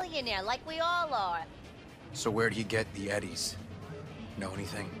 Motherfucking millionaire, like we all are. So where'd he get the eddies? Know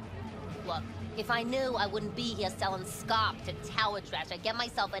anything? Look, if I knew, I wouldn't be here selling scop to tower trash. I'd get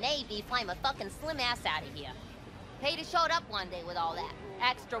myself an AV, fly my fucking slim ass out of here. Peter showed up one day with all that.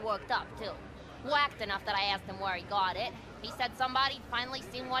 Extra worked up, too. Whacked enough that I asked him where he got it. He said somebody'd finally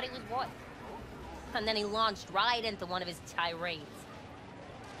seen what he was worth. And then he launched right into one of his tirades.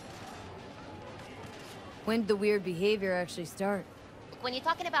 When did the weird behavior actually start? When you're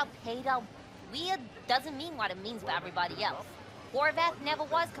talking about Peter, weird doesn't mean what it means for everybody else. Horvath never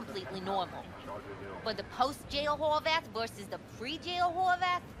was completely normal. But the post-jail Horvath versus the pre-jail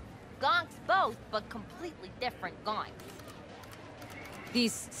Horvath, gonks both, but completely different gonks.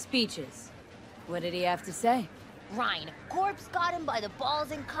 These speeches. What did he have to say? Ryan, Corpse got him by the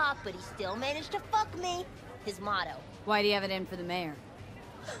balls and cock, but he still managed to fuck me. His motto. Why do you have it in for the mayor?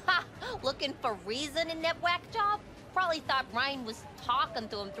 Ha! Looking for reason in that whack job? Probably thought Ryan was talking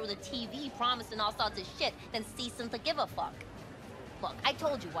to him through the TV, promising all sorts of shit, then ceasing to give a fuck. Look, I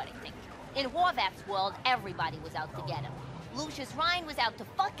told you what I think. In Horvath's world, everybody was out to get him. Lucius Ryan was out to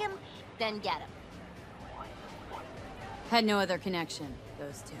fuck him, then get him. Had no other connection,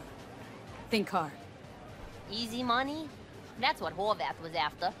 those two. Think hard. Easy money? That's what Horvath was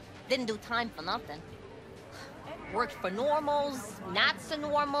after. Didn't do time for nothing. Worked for normals, not so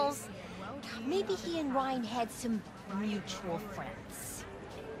normals. Maybe he and Ryan had some mutual friends.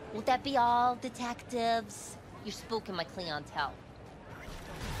 Would that be all, detectives? You're spooking my clientele.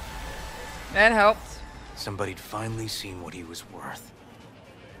 That helps. Somebody'd finally seen what he was worth.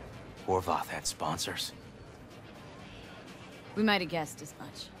 Horvath had sponsors. We might have guessed as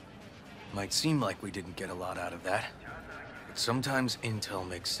much. Might seem like we didn't get a lot out of that. But sometimes intel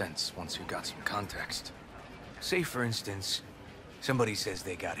makes sense once you got some context. Say, for instance, somebody says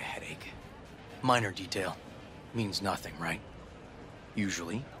they got a headache. Minor detail. Means nothing, right?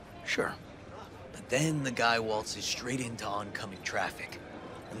 Usually, sure. But then the guy waltzes straight into oncoming traffic.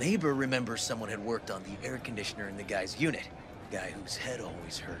 A neighbor remembers someone had worked on the air conditioner in the guy's unit. Guy whose head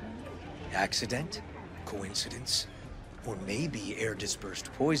always hurt. Accident? Coincidence? Or maybe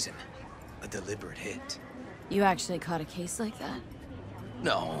air-dispersed poison. A deliberate hit. You actually caught a case like that?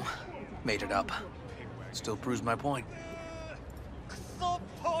 No. Made it up. Still proves my point.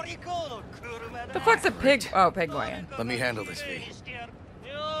 The fuck's a pig? Oh, pig wagon. Let me handle this, V.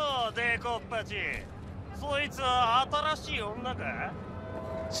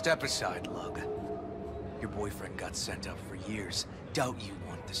 Step aside, Lug. Your boyfriend got sent up for years. Doubt you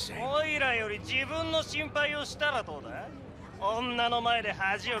want the same.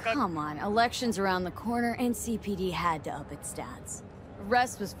 Come on, elections around the corner, and CPD had to up its stats. The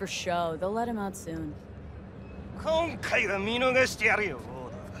rest was for show. They'll let him out soon. Holy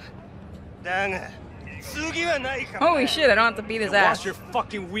shit, I don't have to beat his ass. Wash your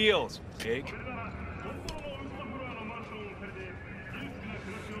fucking wheels, pig.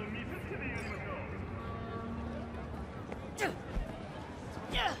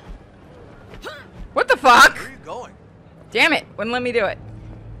 What the fuck? Where are you going? Damn it, wouldn't let me do it.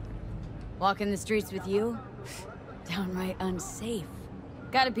 Walking the streets with you? Downright unsafe.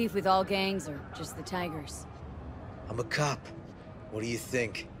 Got a beef with all gangs or just the Tigers? I'm a cop. What do you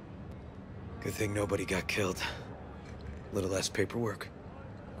think? Good thing nobody got killed. Little less paperwork.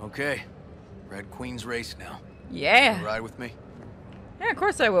 Okay. Red Queen's race now. Yeah. You ride with me? Yeah, of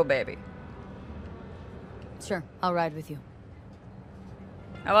course I will, baby. Sure, I'll ride with you.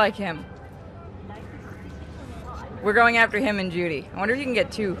 I like him. We're going after him and Judy. I wonder if you can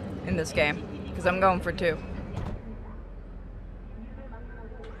get 2 in this game, because I'm going for 2.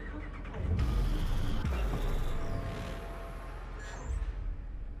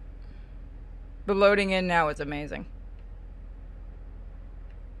 The loading in now is amazing.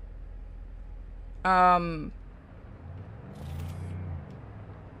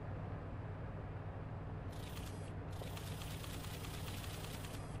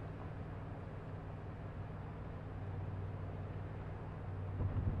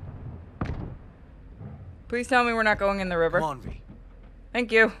 Please tell me we're not going in the river. Come on, V.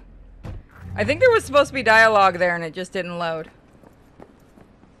 Thank you. I think there was supposed to be dialogue there and it just didn't load.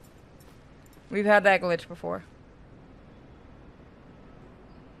 We've had that glitch before.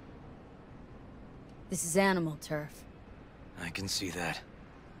 This is animal turf. I can see that.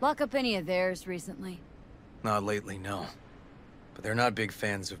 Lock up any of theirs recently? Not lately, no. But they're not big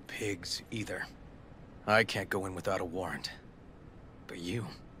fans of pigs, either. I can't go in without a warrant. But you...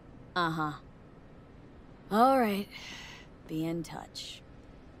 Uh-huh. All right. Be in touch.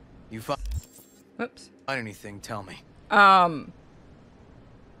 You find Whoops. anything, tell me.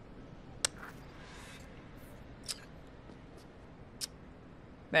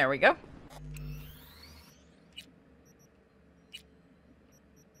 There we go.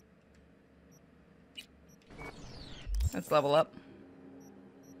 Let's level up.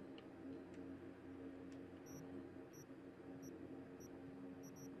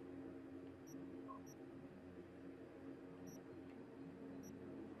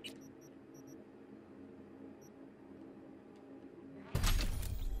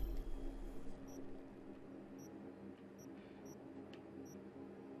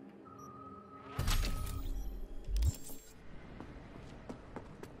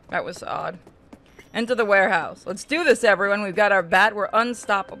 That was odd. Enter the warehouse. Let's do this, everyone. We've got our bat. We're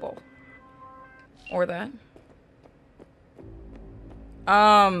unstoppable. Or that.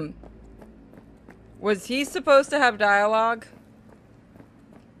 Was he supposed to have dialogue?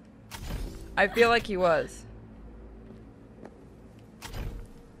 I feel like he was.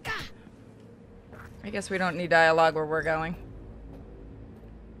 I guess we don't need dialogue where we're going.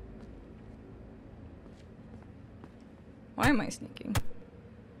 Why am I sneaking?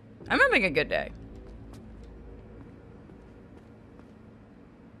 I'm having a good day.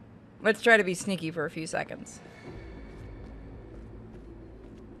 Let's try to be sneaky for a few seconds.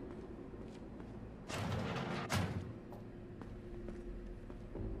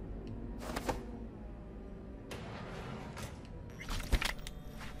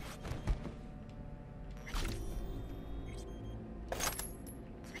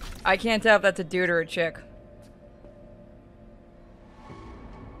 I can't tell if that's a dude or a chick.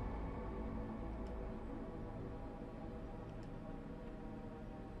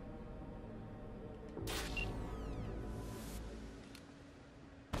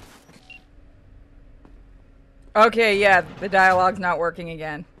 Okay, yeah, the dialogue's not working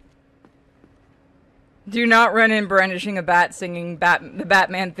again. Do not run in brandishing a bat singing the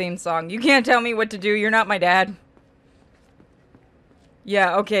Batman theme song. You can't tell me what to do, you're not my dad.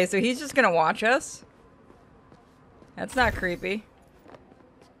 Yeah, okay, so he's just gonna watch us? That's not creepy.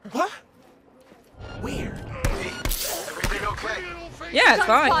 What? Weird. Everything okay? Yeah, it's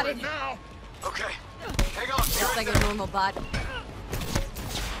fine. Spotted. Okay. Hang on. Looks like a normal bot.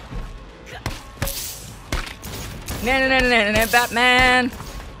 No, Batman!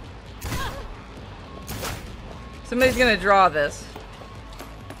 Somebody's gonna draw this.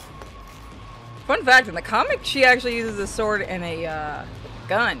 Fun fact, in the comic, she actually uses a sword and a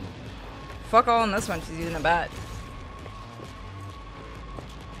gun. Fuck all in this one, she's using a bat.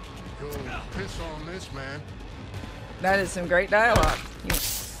 Go piss on this, man. That is some great dialogue.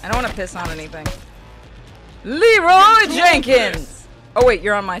 I don't want to piss on anything. Leroy Jenkins! Oh wait,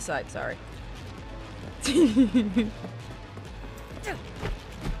 you're on my side, sorry.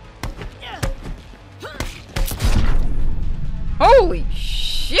 Holy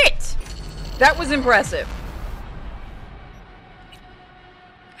shit! That was impressive.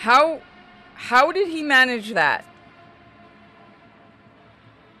 How did he manage that?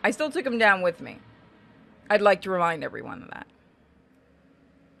 I still took him down with me. I'd like to remind everyone of that.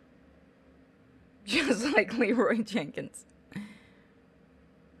 Just like Leroy Jenkins.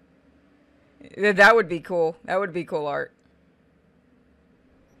 That would be cool. That would be cool art.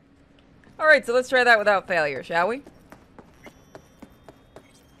 Alright, so let's try that without failure, shall we?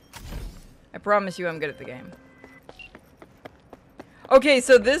 I promise you I'm good at the game. Okay,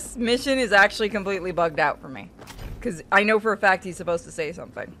 so this mission is actually completely bugged out for me. Because I know for a fact he's supposed to say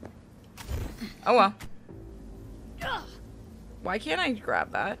something. Oh well. Why can't I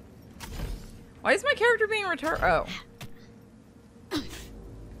grab that? Why is my character being returned? Oh.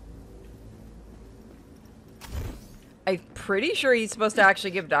 I'm pretty sure he's supposed to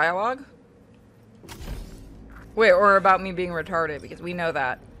actually give dialogue. Wait, or about me being retarded, because we know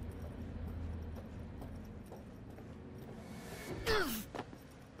that.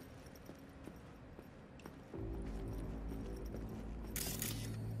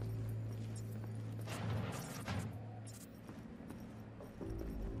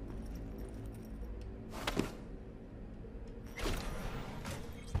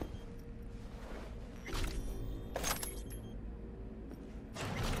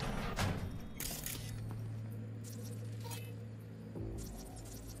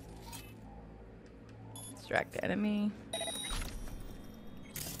 Distract the enemy.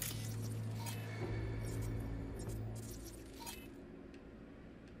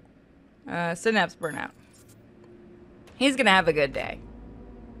 Synapse burnout. He's gonna have a good day.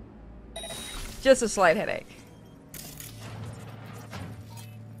 Just a slight headache.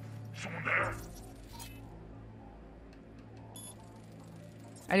 Someone there?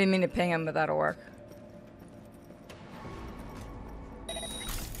 I didn't mean to ping him, but that'll work.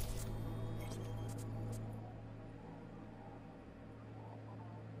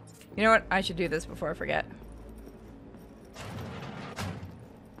 You know what? I should do this before I forget.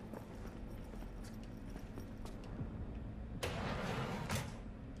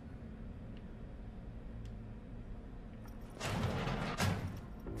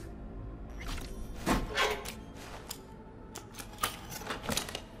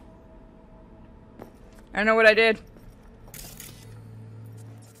 I don't know what I did.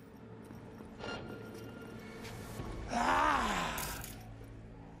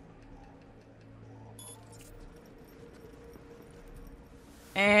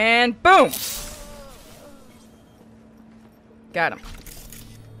 And boom! Got him.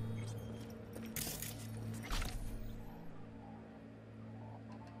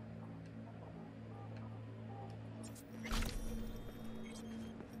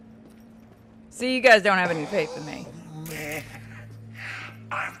 See, you guys don't have any faith in me. Man,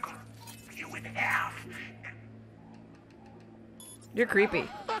 I'm gonna rip you in half. You're creepy.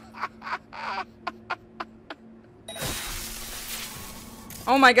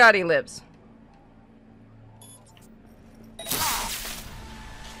 Oh my god, he lives.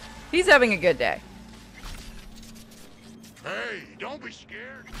 He's having a good day. Hey, don't be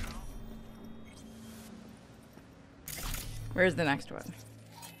scared. Where's the next one?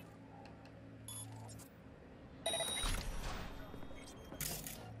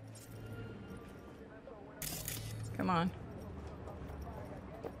 Come on.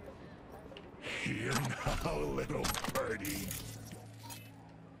 Here now, little birdie.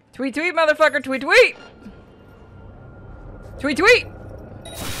 Tweet tweet, motherfucker, tweet tweet! Tweet tweet!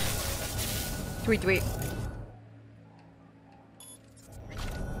 Tweet tweet.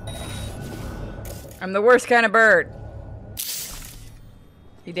 I'm the worst kind of bird.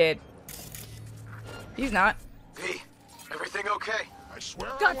 He did. He's not. V, everything okay? I swear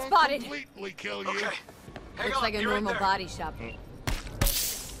Got I won't spotted. completely kill you. Okay. Hang Looks on, like a be right normal there. body shop.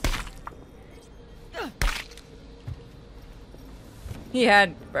 He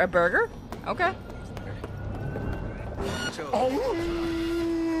had a burger? Okay. Too old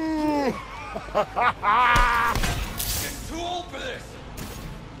for this.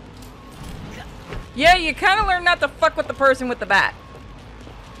 Yeah, you kind of learn not to fuck with the person with the bat.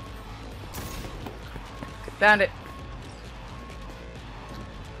 Found it.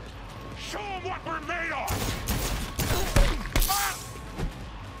 what we're made of!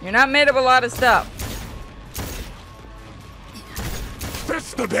 You're not made of a lot of stuff.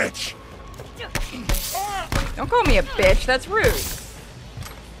 Fist the bitch! Don't call me a bitch, that's rude.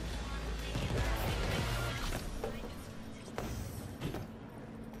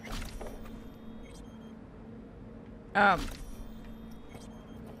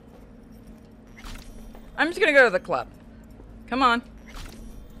 I'm just gonna go to the club. Come on.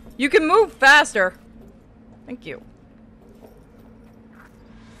 You can move faster. Thank you.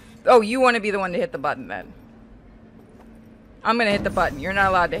 Oh, you want to be the one to hit the button then. I'm gonna hit the button. You're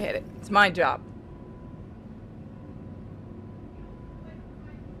not allowed to hit it. It's my job.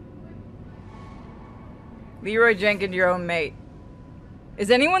 Leroy Jenkins, your own mate.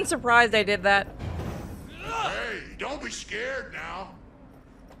 Is anyone surprised I did that? Hey, don't be scared now.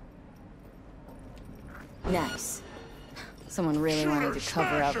 Nice. Someone really wanted to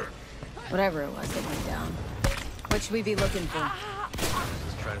cover up whatever it was that went down. What should we be looking for?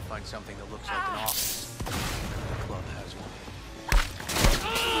 Let's try to find something that looks like an office. The club has one.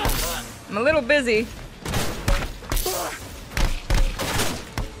 I'm a little busy.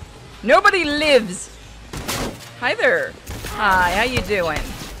 Nobody lives. Hi there. Hi, how you doing?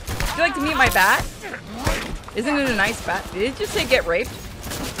 Would you like to meet my bat? Isn't it a nice bat? Did it just say get raped?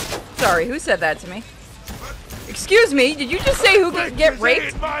 Sorry, who said that to me? Excuse me, did you just say who could get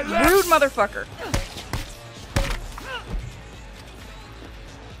raped? Rude motherfucker.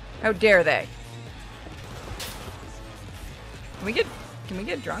 How dare they? Can we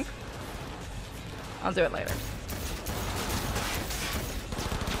get drunk? I'll do it later.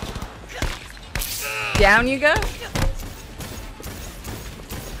 Down you go?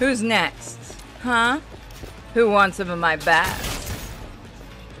 Who's next? Huh? Who wants some of my bats?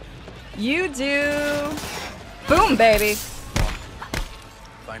 You do. Boom, baby.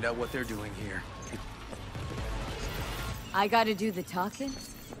 Find out what they're doing here. I gotta do the talking?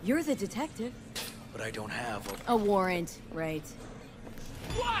 You're the detective. But I don't have a warrant, right?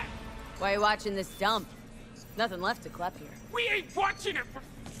 What? Why are you watching this dump? Nothing left to collect here. We ain't watching it. We're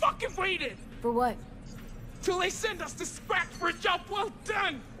fucking waiting. For what? Till they send us to scratch for a job well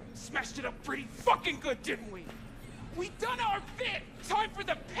done. Smashed it up pretty fucking good, didn't we? We done our bit. Time for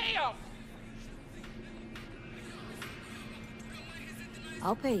the payoff.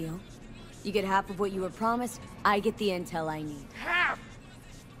 I'll pay you. You get half of what you were promised, I get the intel I need. Half.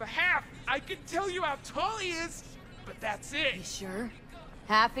 For half, I can tell you how tall he is, but that's it. You sure?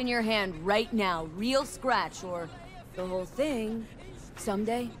 Half in your hand right now, real scratch, or the whole thing.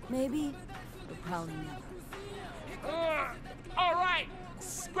 Someday, maybe, but probably never. All right,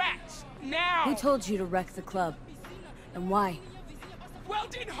 scratch now. Who told you to wreck the club? And why?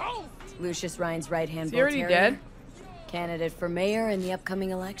 Weldon Hope. Lucius Ryan's right-hand Is he already dead? Candidate for mayor in the upcoming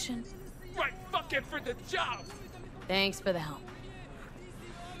election? Right fucking for the job. Thanks for the help.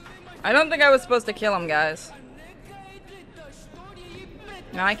 I don't think I was supposed to kill him, guys.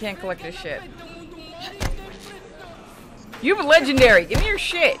 No, I can't collect this shit. You have a legendary. Give me your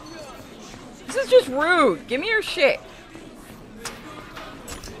shit. This is just rude. Give me your shit.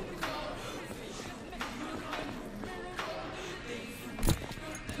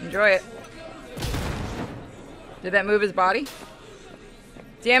 Enjoy it. Did that move his body?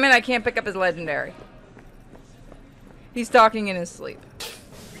 Damn it, I can't pick up his legendary. He's talking in his sleep.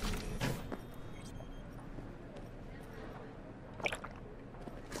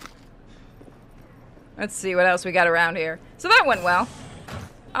 Let's see what else we got around here. So that went well.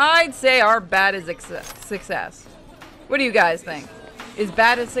 I'd say our bat is a success. What do you guys think? Is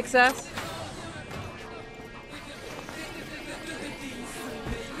bat a success?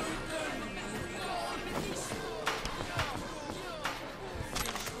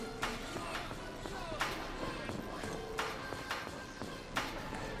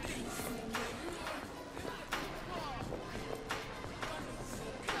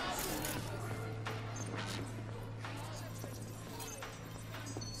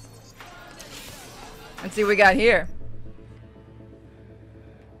 Let's see what we got here.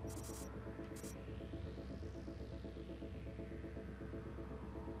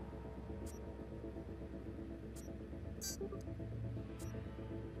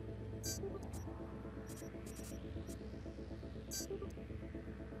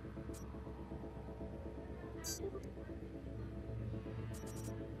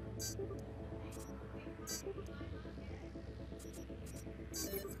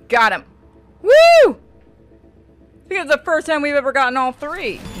 Got him. Woo! I think it's the first time we've ever gotten all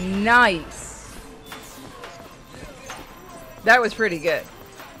three. Nice. That was pretty good.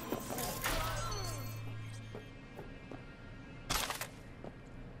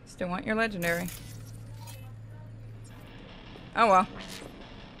 Still want your legendary. Oh well.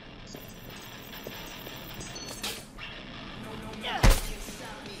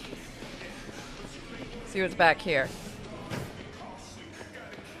 See what's back here.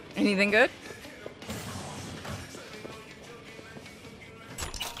 Anything good?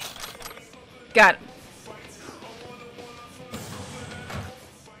 Got it.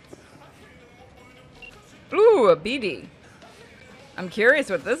 Ooh, a BD. I'm curious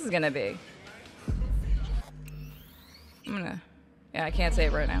what this is gonna be. Yeah, I can't say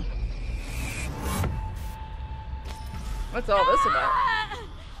it right now. What's all this about?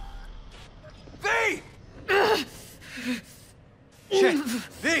 V! Shit!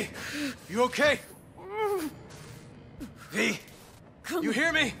 V! You okay? V! You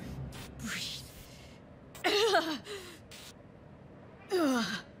hear me?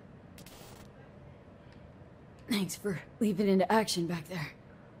 Thanks for leaping into action back there.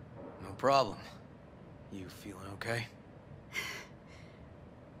 No problem. You feeling okay?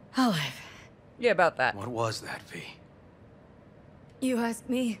 Alive. Yeah, about that. What was that, V? You ask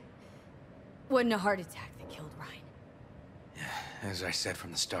me? Wasn't a heart attack that killed Ryan. As I said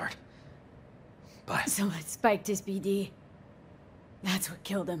from the start. But... Someone spiked his BD. That's what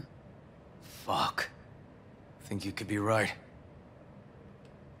killed him. Fuck. Think you could be right.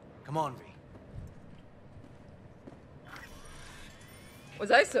 Come on, V. Was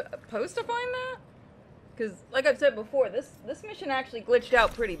I supposed to find that? Because, like I've said before, this mission actually glitched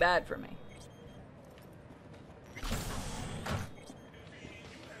out pretty bad for me.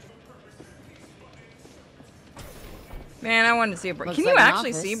 Man, I wanted to see a brain. Can you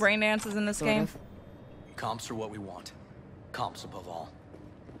actually see brain dances in this game? Comps are what we want. Comps above all.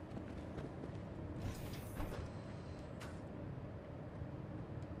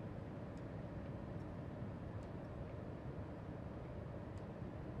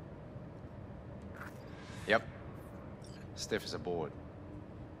 Yep. Stiff as a board.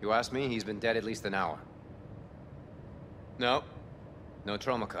 You ask me, he's been dead at least an hour. No. No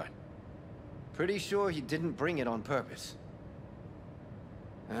trauma card. Pretty sure he didn't bring it on purpose.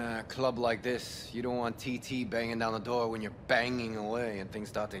 A club like this, you don't want TT banging down the door when you're banging away and things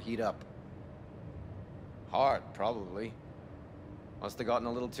start to heat up. Hard, probably. Must have gotten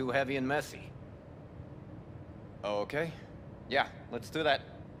a little too heavy and messy. Okay. Yeah, let's do that.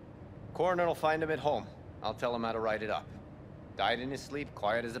 Coroner will find him at home. I'll tell him how to write it up. Died in his sleep,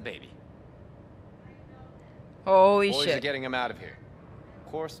 quiet as a baby. Holy Boys shit. are getting him out of here.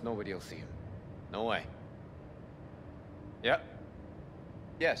 Of course, nobody will see him. No way. Yep.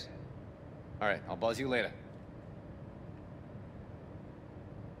 Yes. Alright, I'll buzz you later.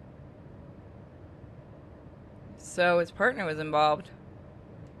 So his partner was involved.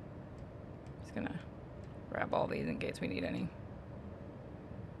 Just gonna grab all these in case we need any.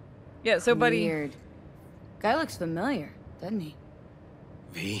 Yeah, so buddy. Weird. Guy looks familiar, doesn't he?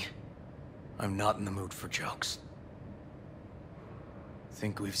 V, I'm not in the mood for jokes.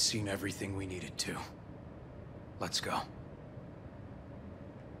 Think we've seen everything we needed to. Let's go.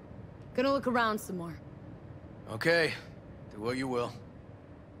 Gonna look around some more. Okay, do what you will.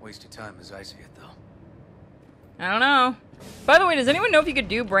 Waste of time as I see it, though. I don't know. By the way, does anyone know if you could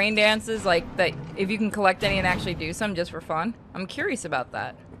do brain dances like that? If you can collect any and actually do some just for fun? I'm curious about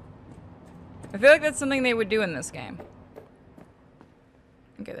that. I feel like that's something they would do in this game.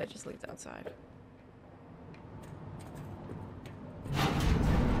 Okay, that just leads outside.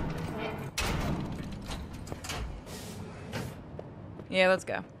 Yeah, let's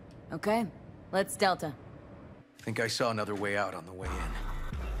go. Okay, let's Delta. Think I saw another way out on the way in.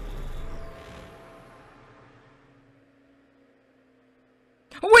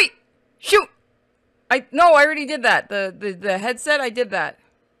 Oh, wait! Shoot! No, I already did that. The headset, I did that.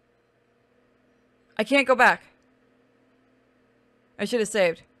 I can't go back. I should have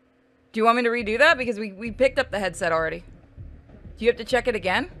saved. Do you want me to redo that? Because we picked up the headset already. Do you have to check it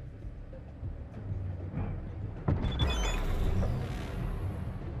again?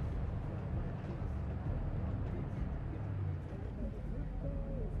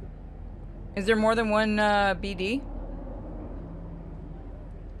 Is there more than one BD?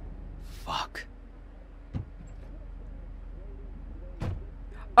 Fuck.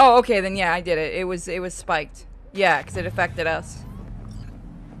 Oh, okay, then yeah, I did it. It was spiked. Yeah, because it affected us.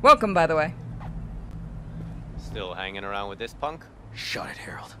 Welcome, by the way. Still hanging around with this punk? Shut it,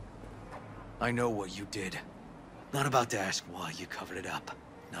 Harold. I know what you did. Not about to ask why you covered it up.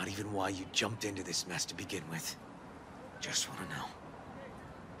 Not even why you jumped into this mess to begin with. Just want to know.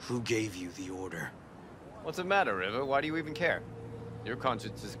 Who gave you the order? What's the matter, River? Why do you even care? Your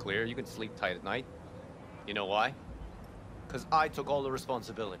conscience is clear. You can sleep tight at night. You know why? because I took all the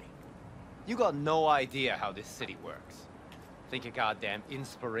responsibility. You got no idea how this city works. Think a goddamn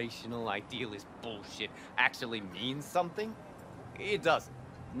inspirational, idealist bullshit actually means something? It doesn't.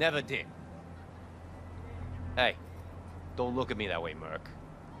 Never did. Hey, don't look at me that way, Merc.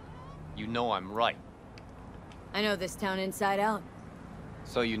 You know I'm right. I know this town inside out.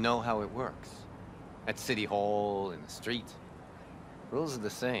 So you know how it works. At City Hall, in the street. Rules are the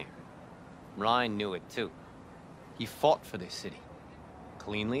same. Ryan knew it too. He fought for this city.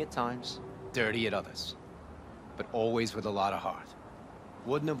 Cleanly at times, dirty at others. But always with a lot of heart.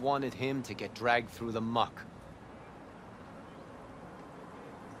 Wouldn't have wanted him to get dragged through the muck.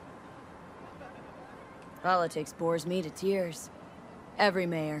 Politics bores me to tears. Every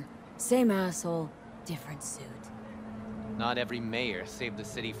mayor, same asshole, different suit. Not every mayor saved the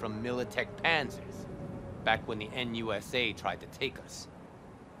city from Militech panzers, back when the NUSA tried to take us.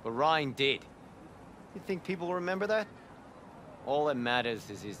 But Ryan did. You think people remember that? All that matters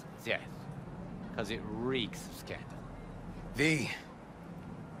is his death, because it reeks of scandal. V,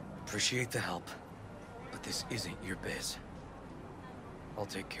 appreciate the help, but this isn't your biz. I'll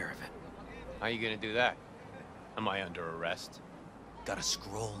take care of it. How you gonna do that? Am I under arrest? Got a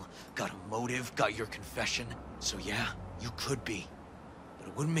scroll, got a motive, got your confession. So yeah, you could be. But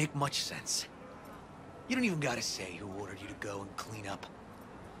it wouldn't make much sense. You don't even gotta say who ordered you to go and clean up.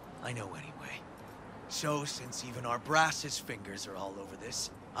 I know anyway. So, since even our brass's fingers are all over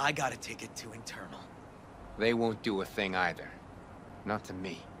this, I gotta take it to internal. They won't do a thing either. Not to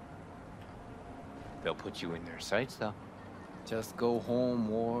me. They'll put you in their sights, though. Just go home,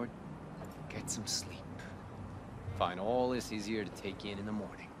 Ward. Get some sleep. Find all this easier to take in the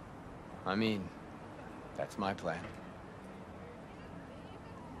morning. I mean, that's my plan.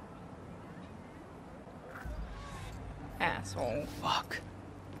 Asshole. Fuck.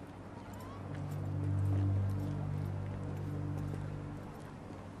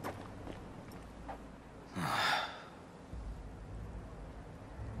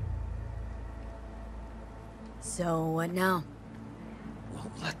 So, what now?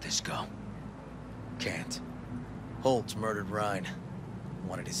 Won't let this go. Can't. Holt's murdered Ryan.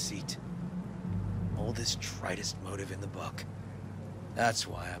 Wanted his seat. Oldest, tritest motive in the book. That's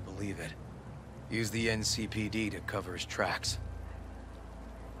why I believe it. Use the NCPD to cover his tracks.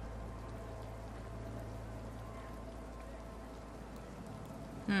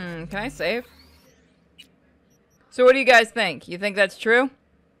 Can I save? So what do you guys think? You think that's true?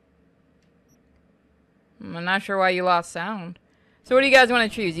 I'm not sure why you lost sound. So what do you guys want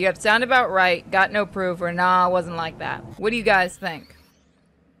to choose? You have sound about right, got no proof, or nah, it wasn't like that. What do you guys think?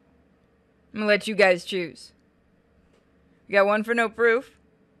 I'm gonna let you guys choose. You got one for no proof.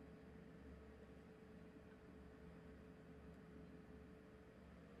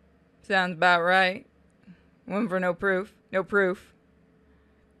 Sounds about right. One for no proof. No proof.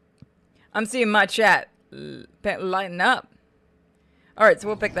 I'm seeing my chat lighten up. Alright, so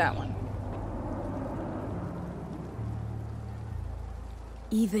we'll pick that one.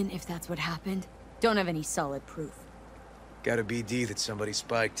 Even if that's what happened, don't have any solid proof. Got a BD that somebody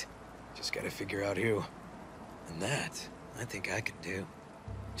spiked. Just gotta figure out who. And that, I think I can do.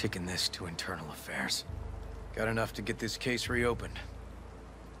 Taking this to internal affairs. Got enough to get this case reopened.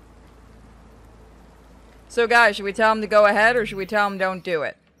 So guys, should we tell him to go ahead or should we tell him don't do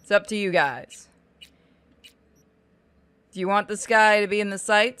it? It's up to you guys. Do you want this guy to be in the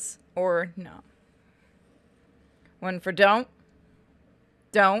sights or no? One for don't.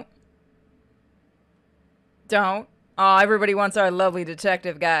 Don't. Don't. Oh, everybody wants our lovely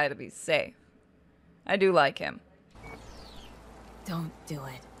detective guy to be safe. I do like him. Don't do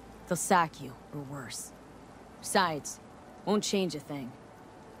it. They'll sack you, or worse. Besides, won't change a thing.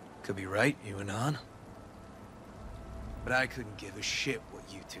 Could be right, you and on. But I couldn't give a shit what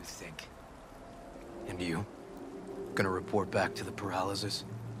you two think. And you? Gonna report back to the paralysis?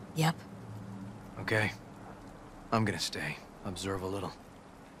 Yep. Okay. I'm gonna stay. Observe a little.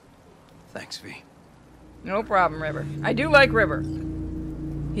 Thanks, V. No problem, River. I do like River.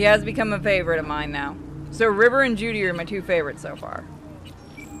 He has become a favorite of mine now. So River and Judy are my two favorites so far.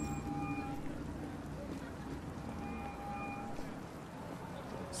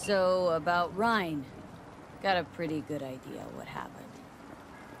 So, about Ryan. Got a pretty good idea what happened.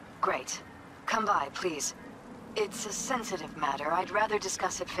 Great. Come by, please. It's a sensitive matter. I'd rather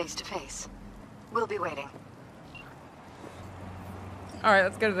discuss it face to face. We'll be waiting. Alright,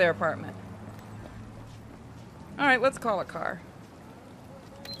 let's go to their apartment. Alright, let's call a car.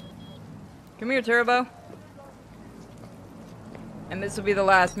 Come here, Turbo. And this will be the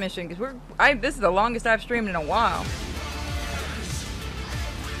last mission, because this is the longest I've streamed in a while.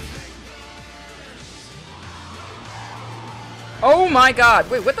 Oh my god.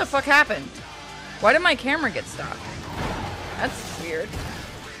 Wait, what the fuck happened? Why did my camera get stuck? That's weird.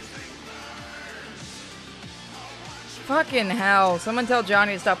 Fucking hell. Someone tell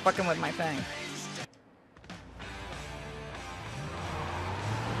Johnny to stop fucking with my thing.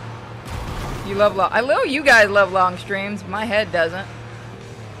 You love long. I know you guys love long streams. My head doesn't.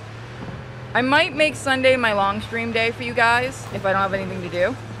 I might make Sunday my long stream day for you guys if I don't have anything to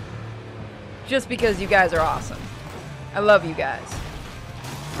do. Just because you guys are awesome. I love you guys.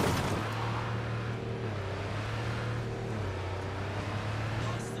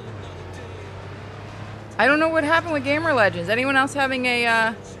 I don't know what happened with Gamer Legends. Anyone else having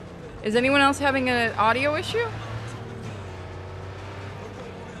a, is anyone else having an audio issue?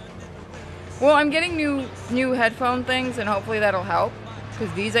 Well, I'm getting new headphone things, and hopefully that'll help.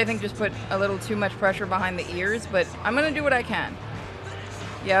 Because these, I think, just put a little too much pressure behind the ears, but I'm gonna do what I can.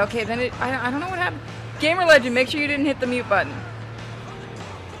 Yeah, okay, then I don't know what happened. Gamer Legend, make sure you didn't hit the mute button.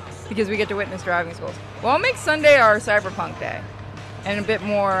 Because we get to witness driving schools. Well, I'll make Sunday our Cyberpunk day. And a bit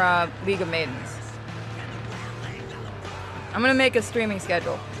more League of Maidens. I'm gonna make a streaming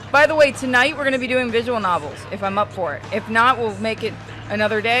schedule. By the way, tonight we're gonna be doing visual novels, if I'm up for it. If not, we'll make it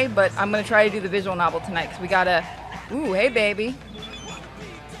another day, but I'm gonna try to do the visual novel tonight, because we gotta... Ooh, hey, baby.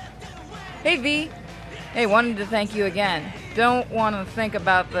 Hey, V. Hey, wanted to thank you again. Don't want to think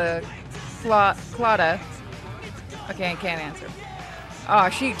about the Claudia. Okay, I can't answer. Oh,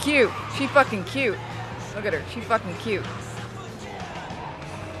 she cute. She fucking cute. Look at her. She fucking cute.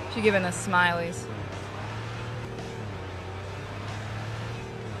 She giving us smileys.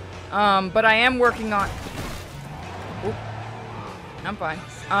 But I am working on... Oop. I'm fine.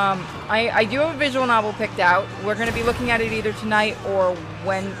 I do have a visual novel picked out. We're going to be looking at it either tonight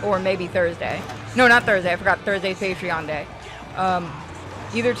or maybe Thursday. No, not Thursday. I forgot Thursday's Patreon day.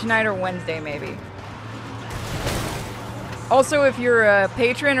 Either tonight or Wednesday, maybe. Also, if you're a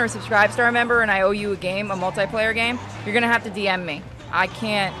patron or a Subscribe Star member and I owe you a game, a multiplayer game, you're going to have to DM me. I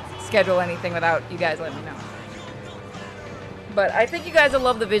can't schedule anything without you guys letting me know. But I think you guys will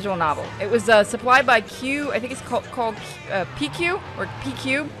love the visual novel. It was supplied by Q. I think it's called PQ or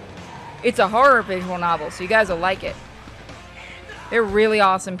PQ. It's a horror visual novel, so you guys will like it. They're really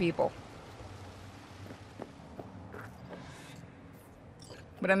awesome people.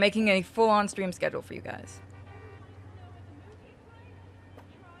 But I'm making a full-on stream schedule for you guys.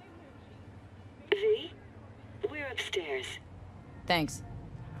 V, we're upstairs. Thanks.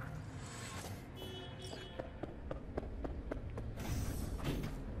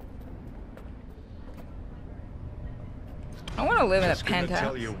 I want to live in a Just gonna penthouse.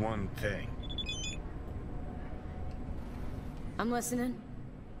 tell you one thing. I'm listening.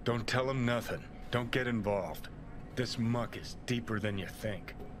 Don't tell him nothing. Don't get involved. This muck is deeper than you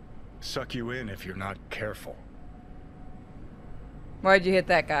think. Suck you in if you're not careful. Why'd you hit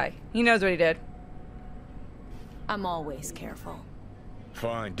that guy? He knows what he did. I'm always careful.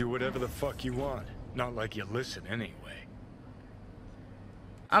 Fine, do whatever the fuck you want. Not like you listen anyway.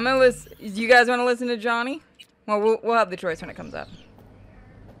 I'm gonna listen. You guys want to listen to Johnny? Well, we'll have the choice when it comes up.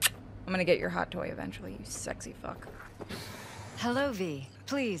 I'm gonna get your hot toy eventually, you sexy fuck. Hello, V.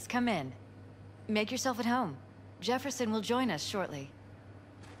 Please, come in. Make yourself at home. Jefferson will join us shortly.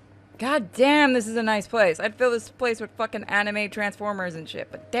 God damn, this is a nice place. I'd fill this place with fucking anime Transformers and shit,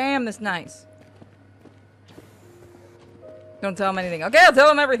 but damn, this nice. Don't tell him anything. Okay, I'll tell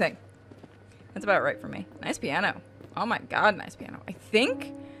him everything. That's about right for me. Nice piano. Oh my god, nice piano. I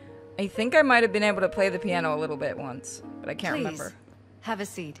think I might have been able to play the piano a little bit once, but I can't remember. Have a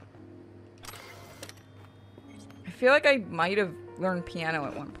seat. I feel like I might have learned piano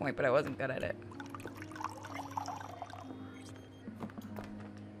at one point, but I wasn't good at it.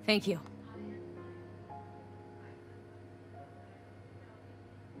 Thank you.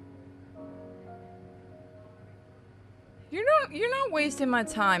 You're not wasting my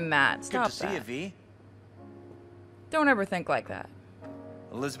time, Matt. Stop Good to see you, V. Don't ever think like that.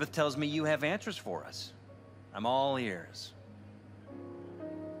 Elizabeth tells me you have answers for us. I'm all ears.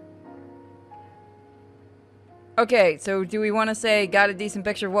 Okay, so do we want to say got a decent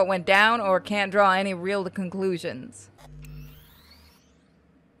picture of what went down or can't draw any real conclusions?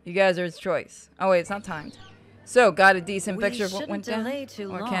 You guys are his choice. Oh wait, it's not timed. So, got a decent picture of what went down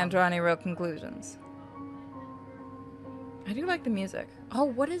or can't draw any real conclusions? I do like the music. Oh,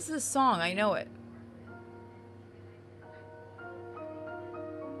 what is this song? I know it.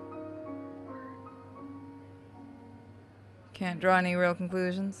 Can't draw any real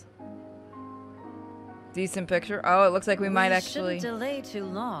conclusions. Decent picture. Oh, it looks like we might actually... shouldn't delay too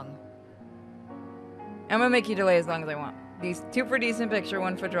long. I'm gonna make you delay as long as I want. These 2 for decent picture,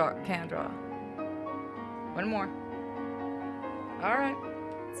 1 for can't draw. One more. Alright.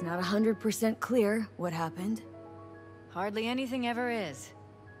 It's not 100% clear what happened. Hardly anything ever is.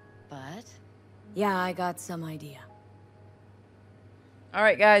 But... yeah, I got some idea.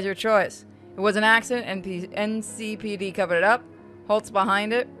 Alright, guys, your choice. It was an accident, and NCPD covered it up. Holt's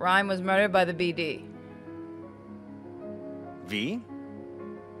behind it. Ryan was murdered by the BD. V?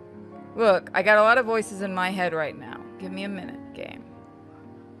 Look, I got a lot of voices in my head right now. Give me a minute, game.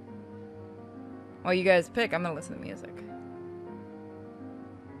 While you guys pick, I'm gonna listen to music.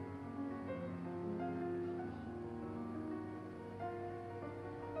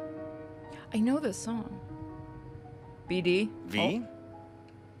 I know this song. BD? V? Holt?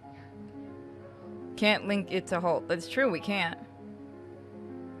 Can't link it to Holt. That's true, we can't.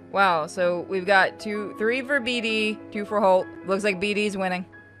 Wow, so we've got 3 for BD, 2 for Holt. Looks like BD's winning.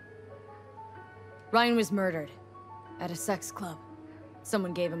 Ryan was murdered. At a sex club.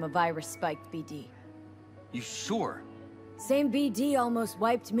 Someone gave him a virus-spiked BD. You sure? Same BD almost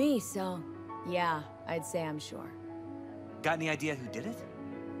wiped me, so... yeah, I'd say I'm sure. Got any idea who did it?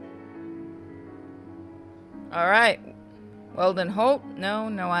 Alright. Weldon Holt? No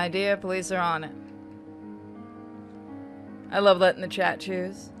idea. Police are on it. I love letting the chat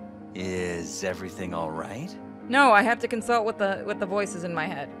choose. Is everything alright? No, I have to consult with the voices in my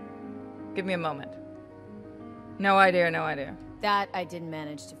head. Give me a moment. No idea. That I didn't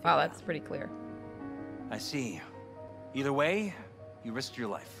manage to figure Wow, that's pretty clear. I see. Either way, you risked your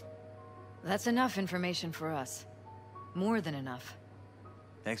life. That's enough information for us. More than enough.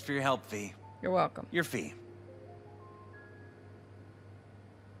 Thanks for your help, V. You're welcome. Your fee.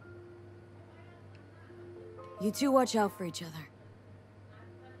 You two watch out for each other.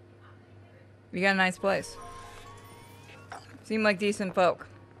 We got a nice place. Seem like decent folk.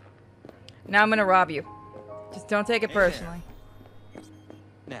 Now I'm gonna rob you. Just don't take it personally.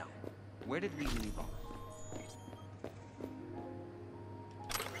 Now, where did we leave off?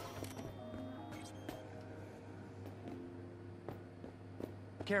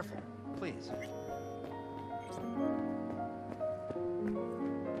 Careful, please.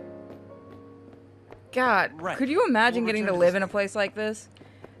 God, Right. could you imagine We'll getting to return to live this in a place like this?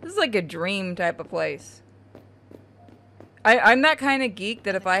 This is like a dream type of place. I'm that kind of geek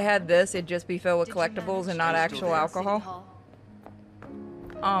that if I had this, it'd just be filled with collectibles and not actual alcohol.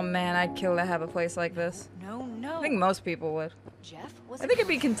 Oh man, I'd kill to have a place like this. No. I think most people would. Jeff I think I'd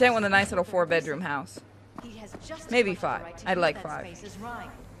be content with a nice little 4-bedroom house. He has just Maybe as much of 5. the right to I'd use like that 5. space as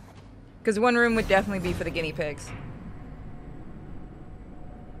Ryan. Because one room would definitely be for the guinea pigs.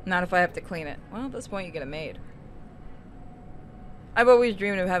 Not if I have to clean it. Well, at this point you get a maid. I've always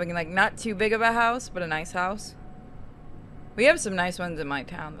dreamed of having like not too big of a house, but a nice house. We have some nice ones in my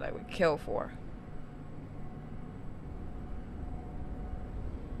town that I would kill for.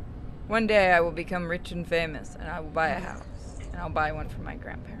 One day I will become rich and famous, and I will buy a house. And I'll buy one for my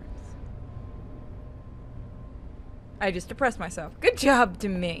grandparents. I just depressed myself. Good job to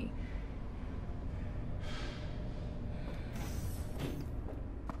me.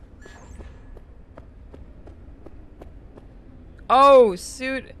 Oh,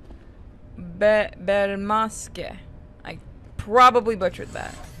 suit Bermaske. I probably butchered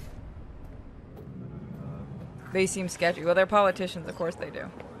that. They seem sketchy. Well, they're politicians, of course they do.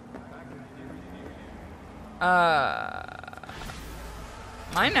 Mine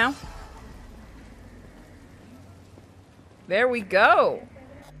now. There we go.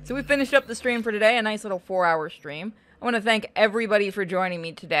 So we finished up the stream for today, a nice little 4-hour stream. I want to thank everybody for joining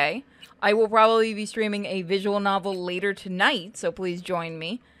me today. I will probably be streaming a visual novel later tonight, so please join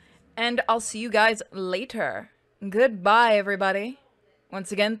me. And I'll see you guys later. Goodbye, everybody.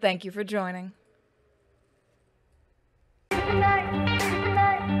 Once again, thank you for joining.